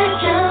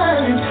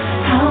imagined,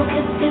 how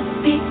could this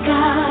be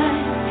God?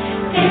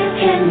 It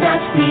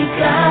cannot be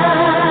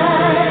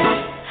God.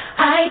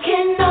 I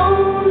can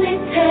only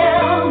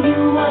tell you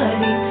what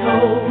He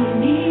told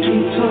me.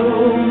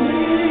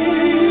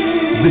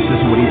 this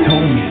is what he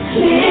told me.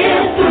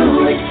 Live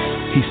through it,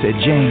 He said,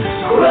 James,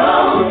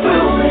 grow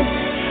through it,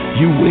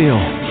 you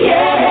will.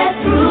 get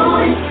through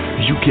it.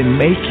 You can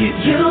make it.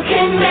 You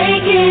can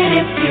make it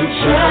if you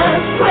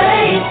just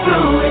pray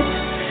through it.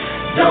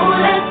 Don't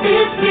let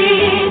this be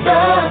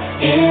the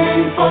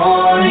end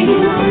for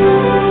you.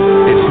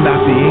 It's not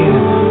the end.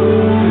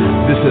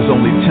 This is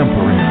only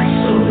temporary.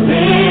 So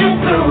live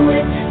through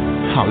it.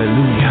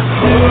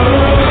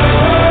 Hallelujah.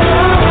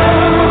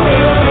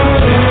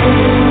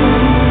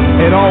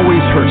 It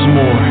always hurts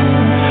more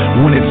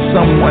when it's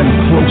someone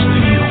close to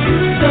you.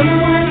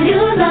 Someone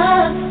you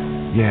love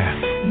Yeah,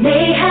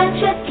 may have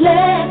just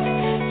let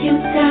you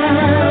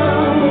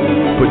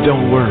down. but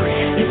don't worry.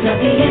 It's not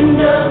the end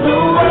of the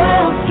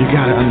world. You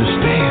gotta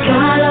understand.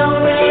 God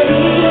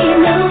already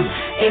knows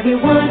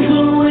everyone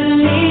who will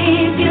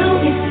leave you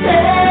is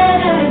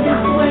better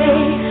this way.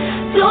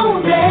 Don't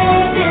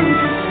let them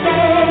to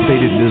stay. They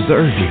didn't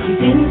deserve you. You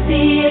didn't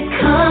see it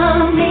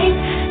coming,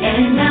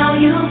 and now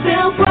you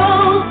feel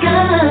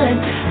broken.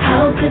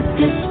 How could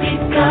this be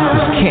God?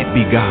 This can't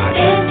be God.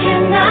 It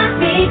cannot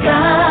be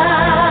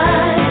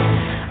God.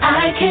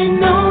 I can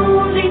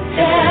only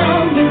tell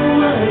you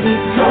what He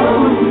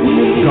told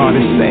me. God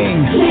is saying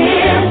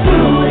Live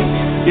through it,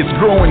 it's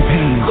growing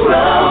pains.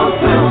 grow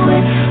through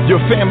it, Your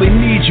family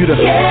needs you to.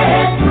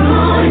 get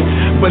through it.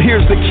 But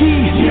here's the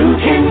key. You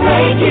can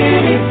make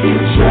it if you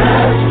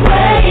just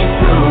pray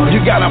through it. You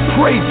gotta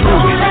pray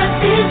through Don't it. let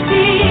this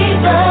be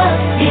the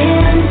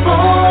end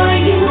for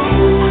you.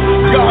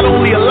 God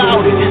only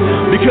allowed it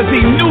because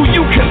He knew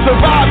you could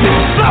survive it.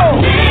 So,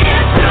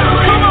 Live through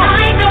it. come on.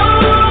 I know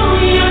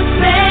you're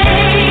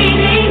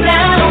fading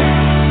now.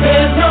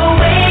 There's no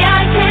way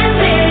I can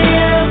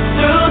live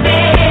through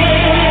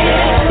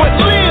this. But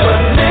live.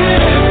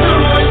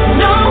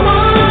 No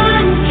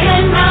one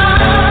can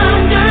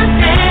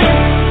understand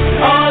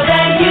all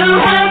that you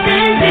have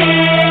been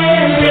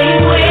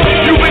dealing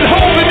with. You've been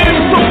holding in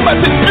so much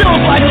it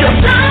feels like you're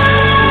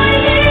dying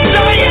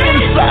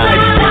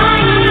inside.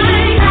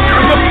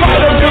 In the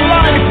fight of your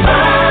life.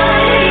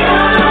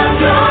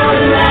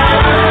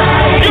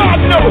 God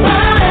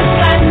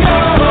knows.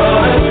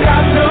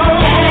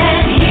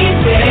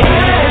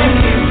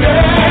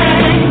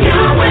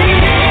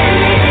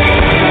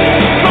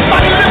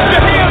 Somebody lift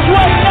your hands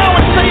right now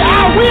and say,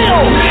 I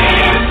will.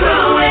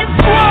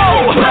 Grow.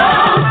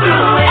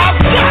 I've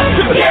got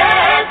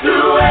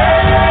to.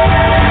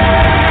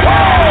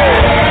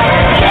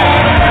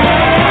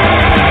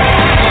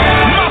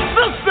 My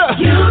sister.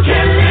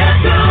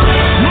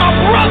 My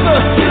brother.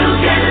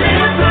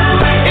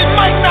 It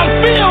might not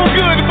feel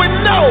good, but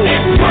no.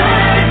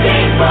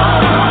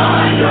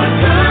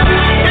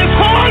 It's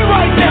hard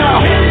right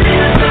now.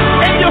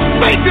 And your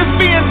faith is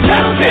being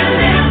tested.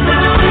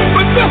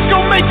 But this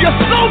gonna make you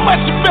so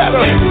much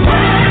better.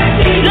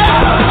 Yeah.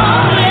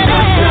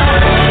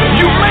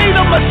 You made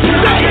a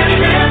mistake.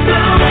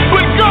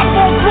 But God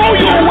won't throw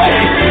you away.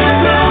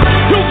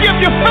 He'll give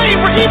you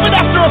favor even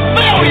after a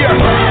failure.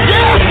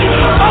 Yeah.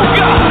 Oh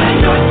God.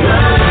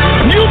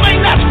 You may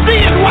not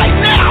see it right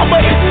now,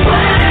 but hey,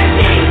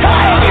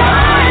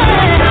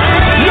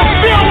 you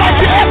feel like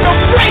you're at the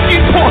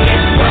breaking point.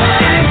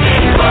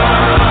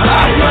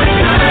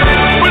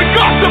 But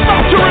God's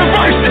about to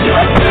reverse it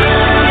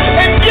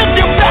and give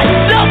you back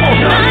double.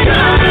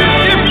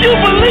 If you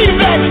believe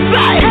that,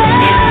 say,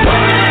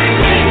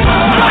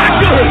 my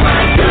good.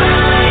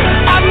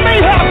 I may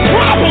have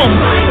problems,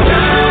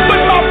 but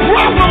my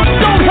problems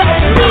don't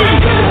have me.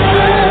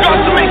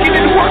 God's making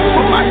it work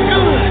for my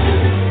good.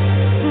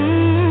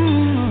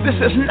 This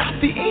is not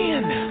the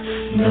end.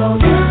 No,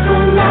 this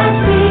will not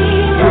be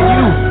For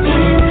you.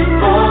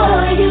 for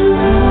you.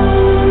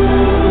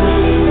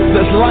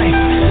 There's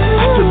life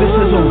after this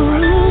is over.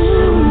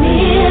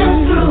 Live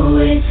through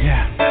it.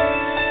 Yeah.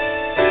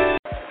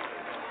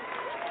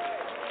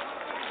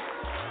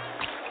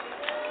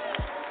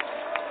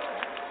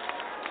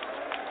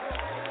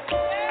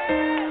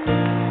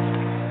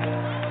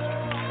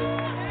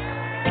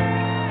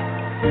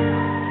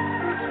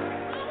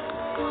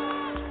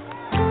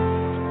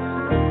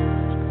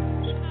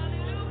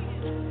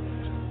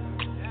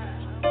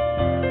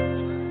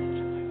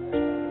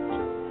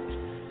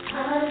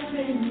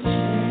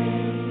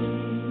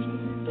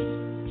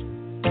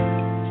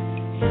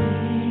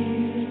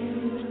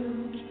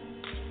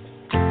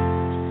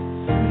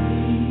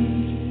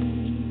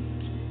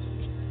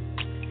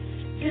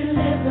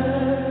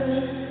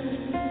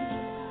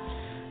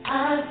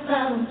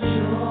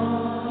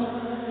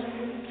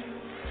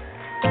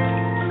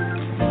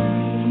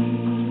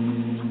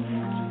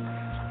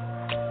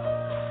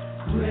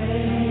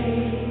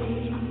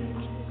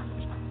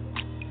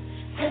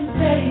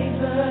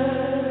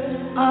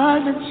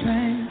 I've been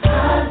changed.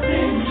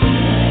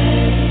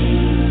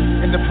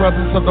 In the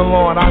presence of the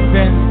Lord, I've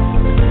been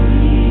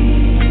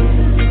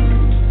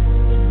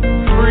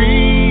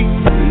free,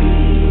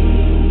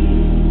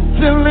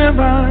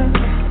 delivered.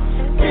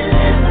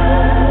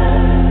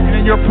 And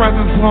in your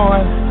presence,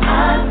 Lord,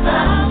 I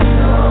found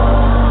joy.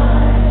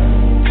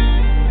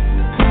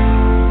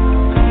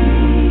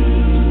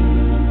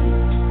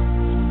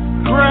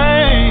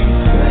 Grace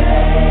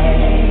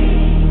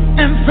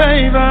and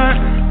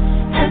favor.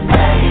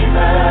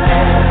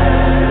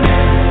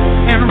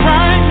 And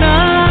right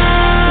now,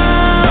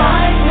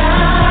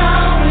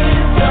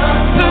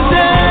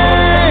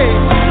 today,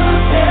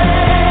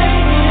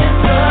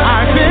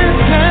 I've been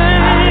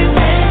changed.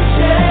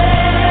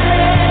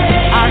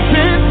 I've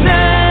been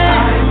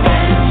changed.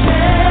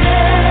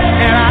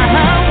 And I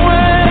have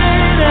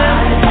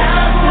waited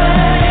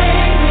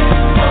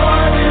for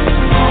this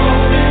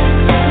moment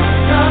to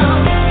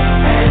come.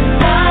 And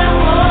I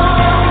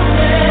won't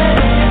let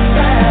it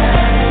back.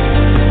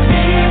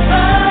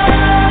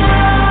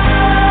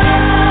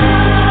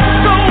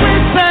 So we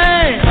say,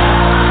 I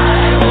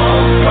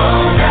won't go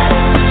back,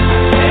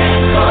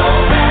 can't go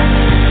back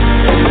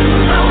to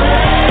the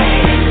way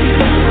it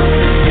used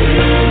to be.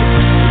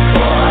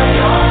 For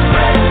your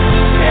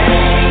presence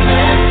came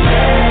and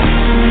set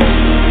me.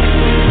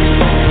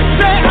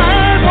 Say,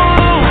 I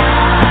won't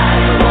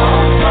go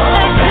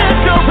and can't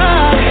go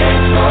back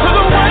to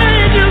the way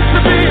it used to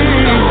be.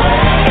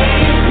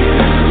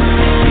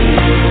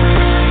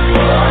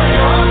 For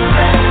your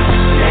presence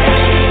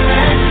came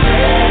and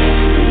set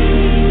me.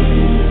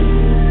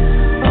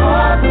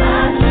 All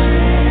my shame,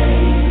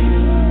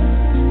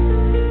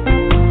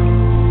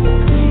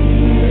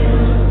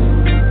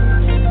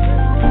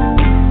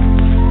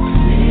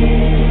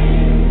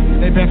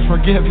 they've been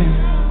forgiven.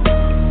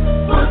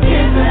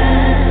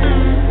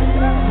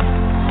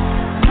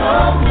 No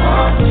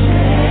more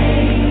shame.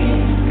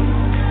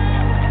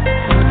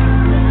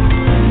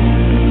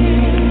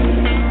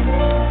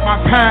 My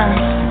past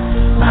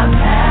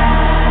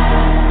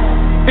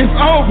is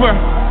over.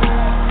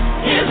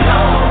 It's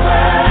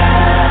over.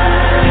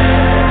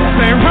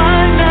 Say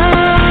right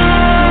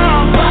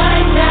now.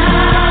 Right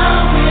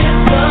now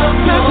it's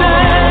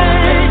today.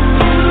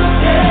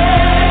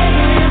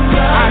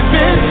 I've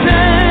been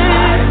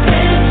changed.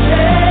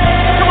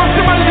 Come on,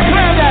 somebody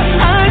declare that.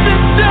 I've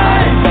been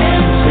changed.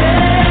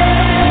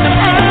 And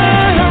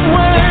I have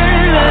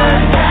waited.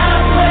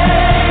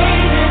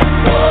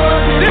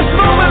 This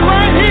moment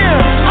right here,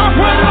 I've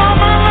waited all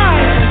my life.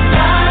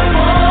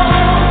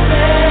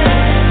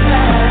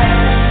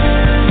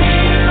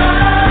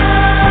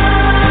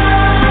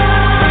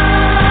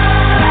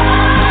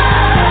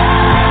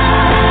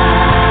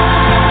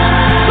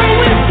 So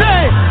we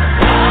say,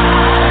 I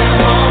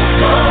won't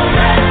go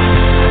back,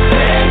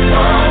 can't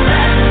go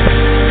back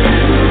to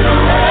the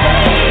way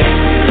it used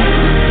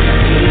to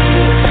be.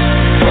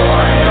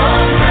 For your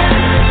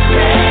presence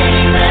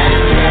came and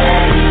set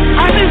me.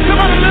 I need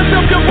somebody to lift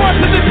up your voice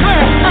and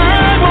declare, I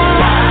won't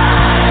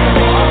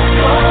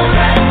go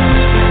back,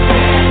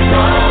 can't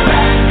go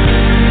back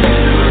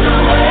to the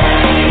way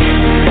it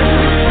used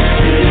to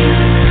be.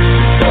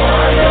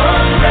 For your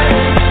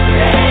presence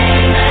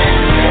came and set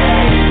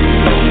me.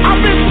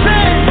 I've been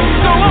saved,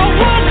 so I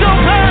won't go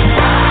back.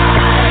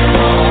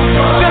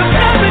 There's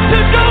nothing to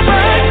go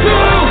back to.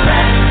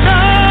 No.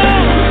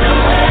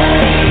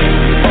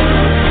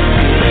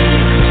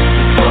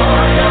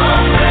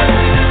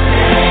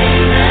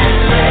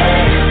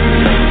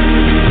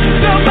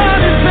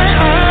 Somebody say,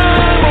 I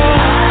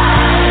won't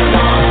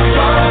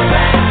go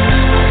back.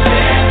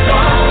 Can't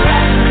go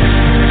back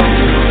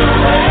to the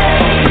way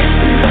it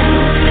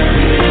used to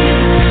be.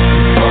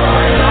 For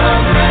your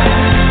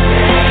presence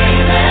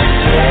came and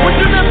set. Would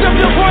you lift up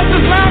your voice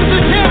as loud as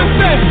you can and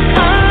say,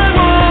 I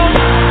won't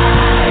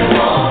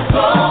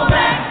go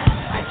back.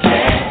 I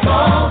can't go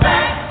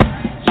back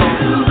to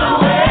the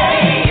way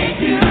it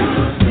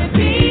used to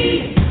be.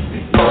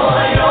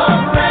 Before your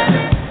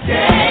presence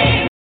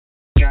came.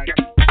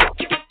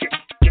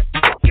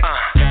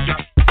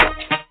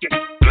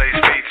 Blaze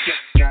Beats,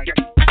 yeah,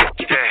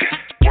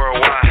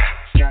 worldwide,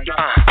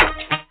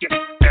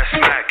 that's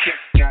Mac,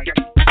 yeah,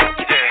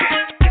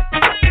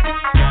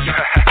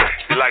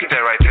 you like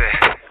that right there,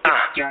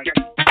 yo,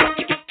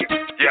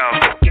 yo.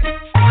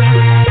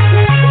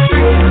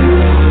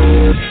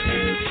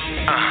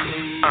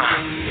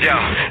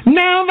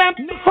 Now that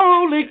the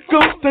Holy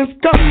Ghost has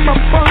come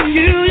upon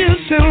you, you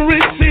shall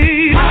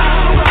receive.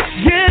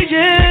 Yeah,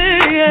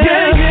 yeah, yeah,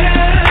 yeah,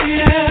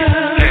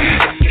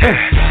 yeah.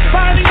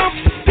 Fighting off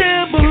the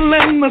devil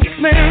and the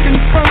snare in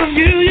front of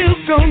you,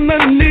 you're gonna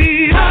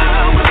need.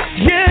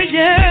 Yeah,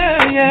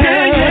 yeah,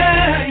 yeah,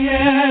 yeah,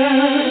 yeah.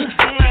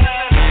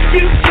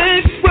 You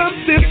can't run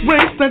this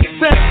race that's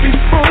set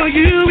before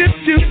you if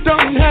you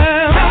don't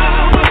have.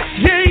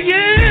 Yeah,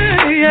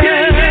 yeah, yeah,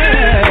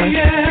 yeah,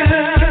 yeah.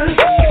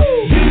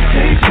 You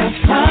take the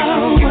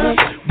power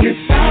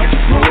without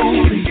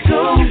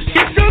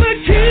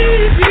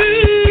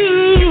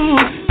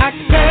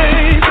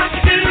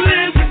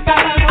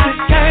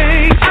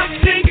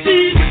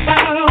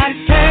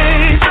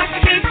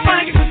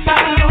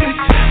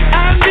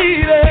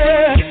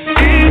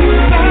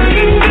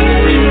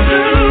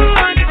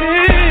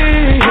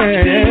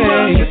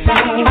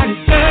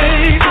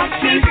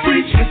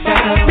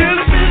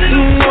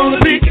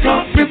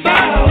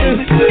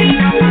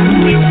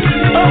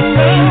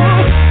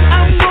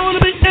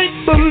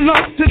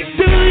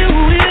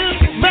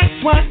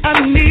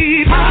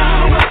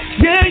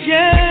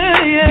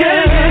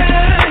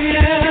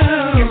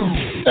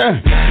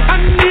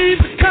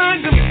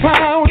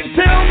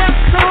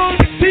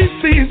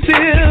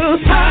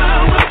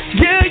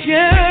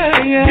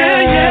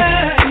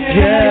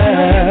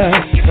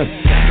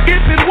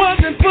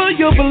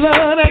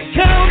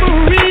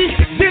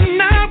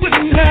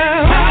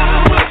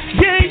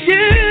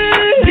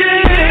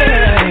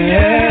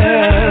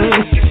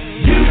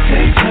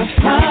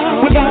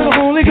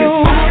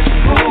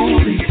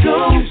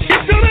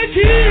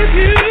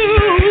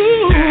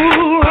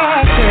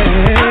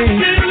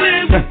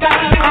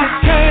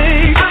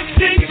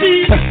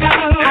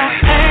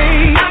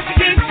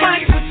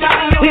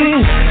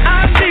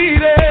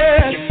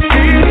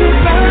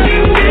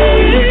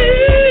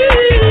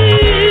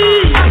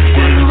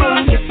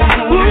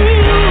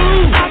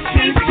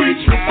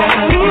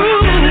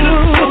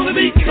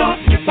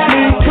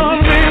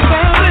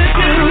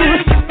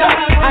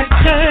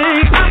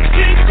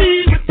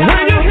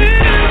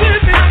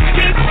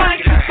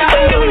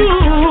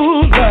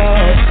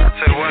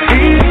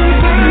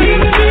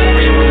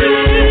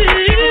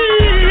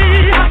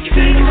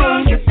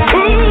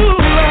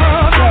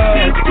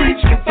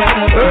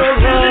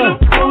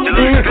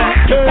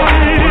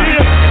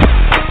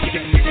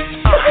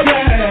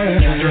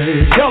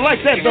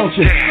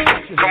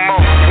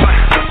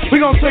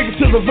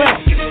the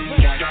vamp.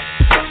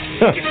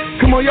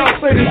 Come on, y'all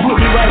say this with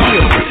me right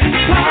here.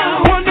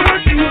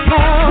 Wonder-working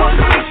power.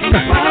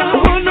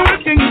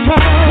 Wonder-working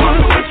power.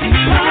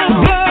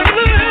 Blood of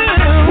the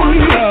Lamb.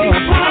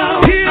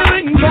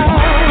 Healing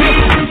power.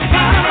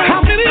 How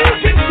many you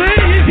can say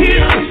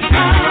healing?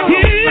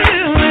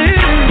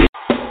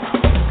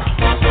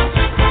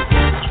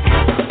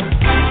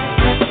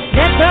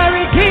 Let the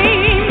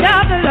redeemed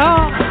of the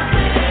Lord.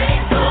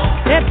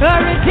 Let the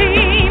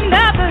redeemed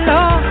of the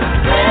Lord.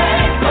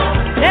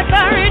 Let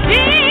the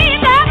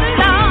redeemed of the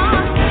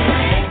Lord.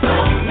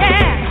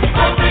 Yeah.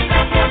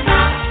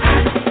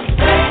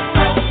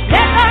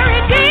 Let the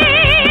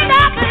redeemed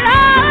of the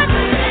Lord.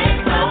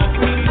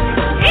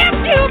 If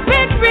you've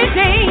been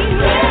redeemed,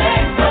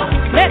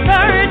 let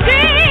the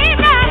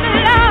redeemed of the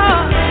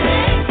Lord.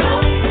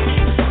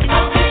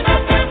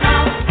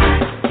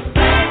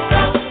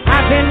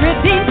 I've been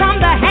redeemed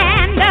from the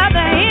hand of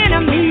the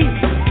enemy.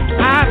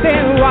 I've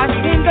been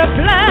washed in the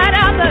blood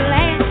of the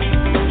Lamb.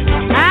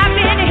 I've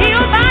been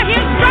healed by His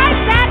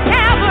stripes at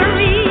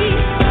Calvary.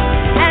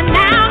 And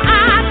now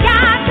I've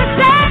got to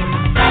say,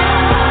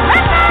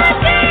 let the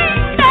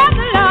redeemed of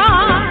the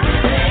Lord.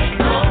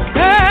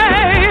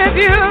 Hey, if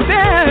you've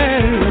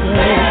been,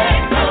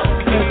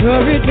 let the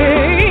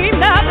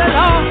redeemed of the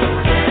Lord.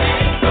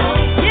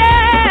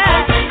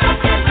 Yeah.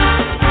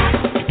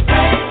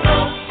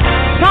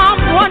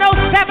 Psalm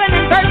 107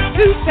 and verse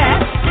 2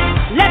 says,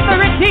 let the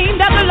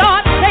redeemed of the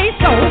Lord say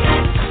so.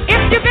 If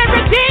you've been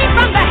redeemed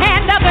from the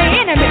hand of the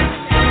enemy,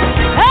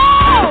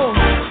 oh,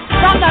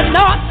 from the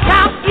north,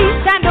 south,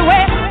 east, and the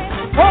west,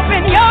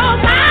 open your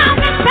mouth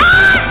and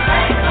say,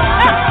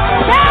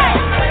 say,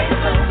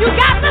 you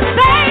got to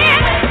say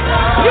it.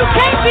 You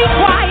can't be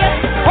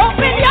quiet.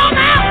 Open your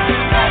mouth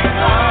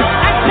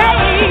and say,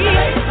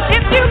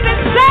 if you've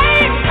been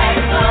saved,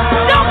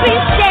 don't be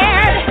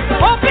scared.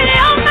 Open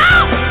your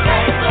mouth.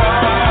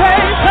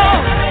 Say so.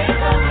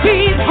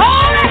 He's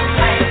holy,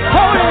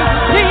 holy,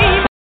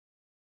 Jesus.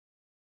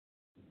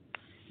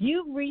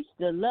 You've reached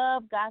the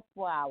Love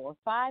Gospel Hour,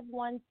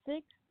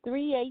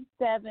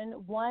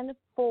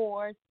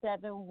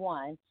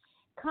 516-387-1471.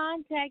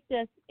 Contact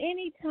us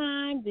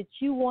anytime that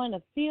you want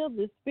to feel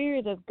the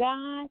Spirit of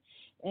God,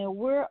 and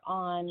we're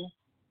on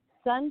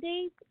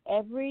Sundays,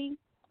 every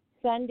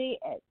Sunday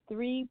at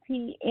 3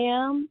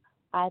 p.m.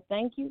 I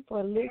thank you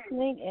for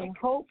listening and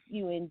hope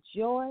you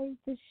enjoy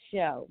the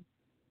show.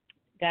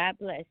 God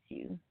bless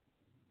you.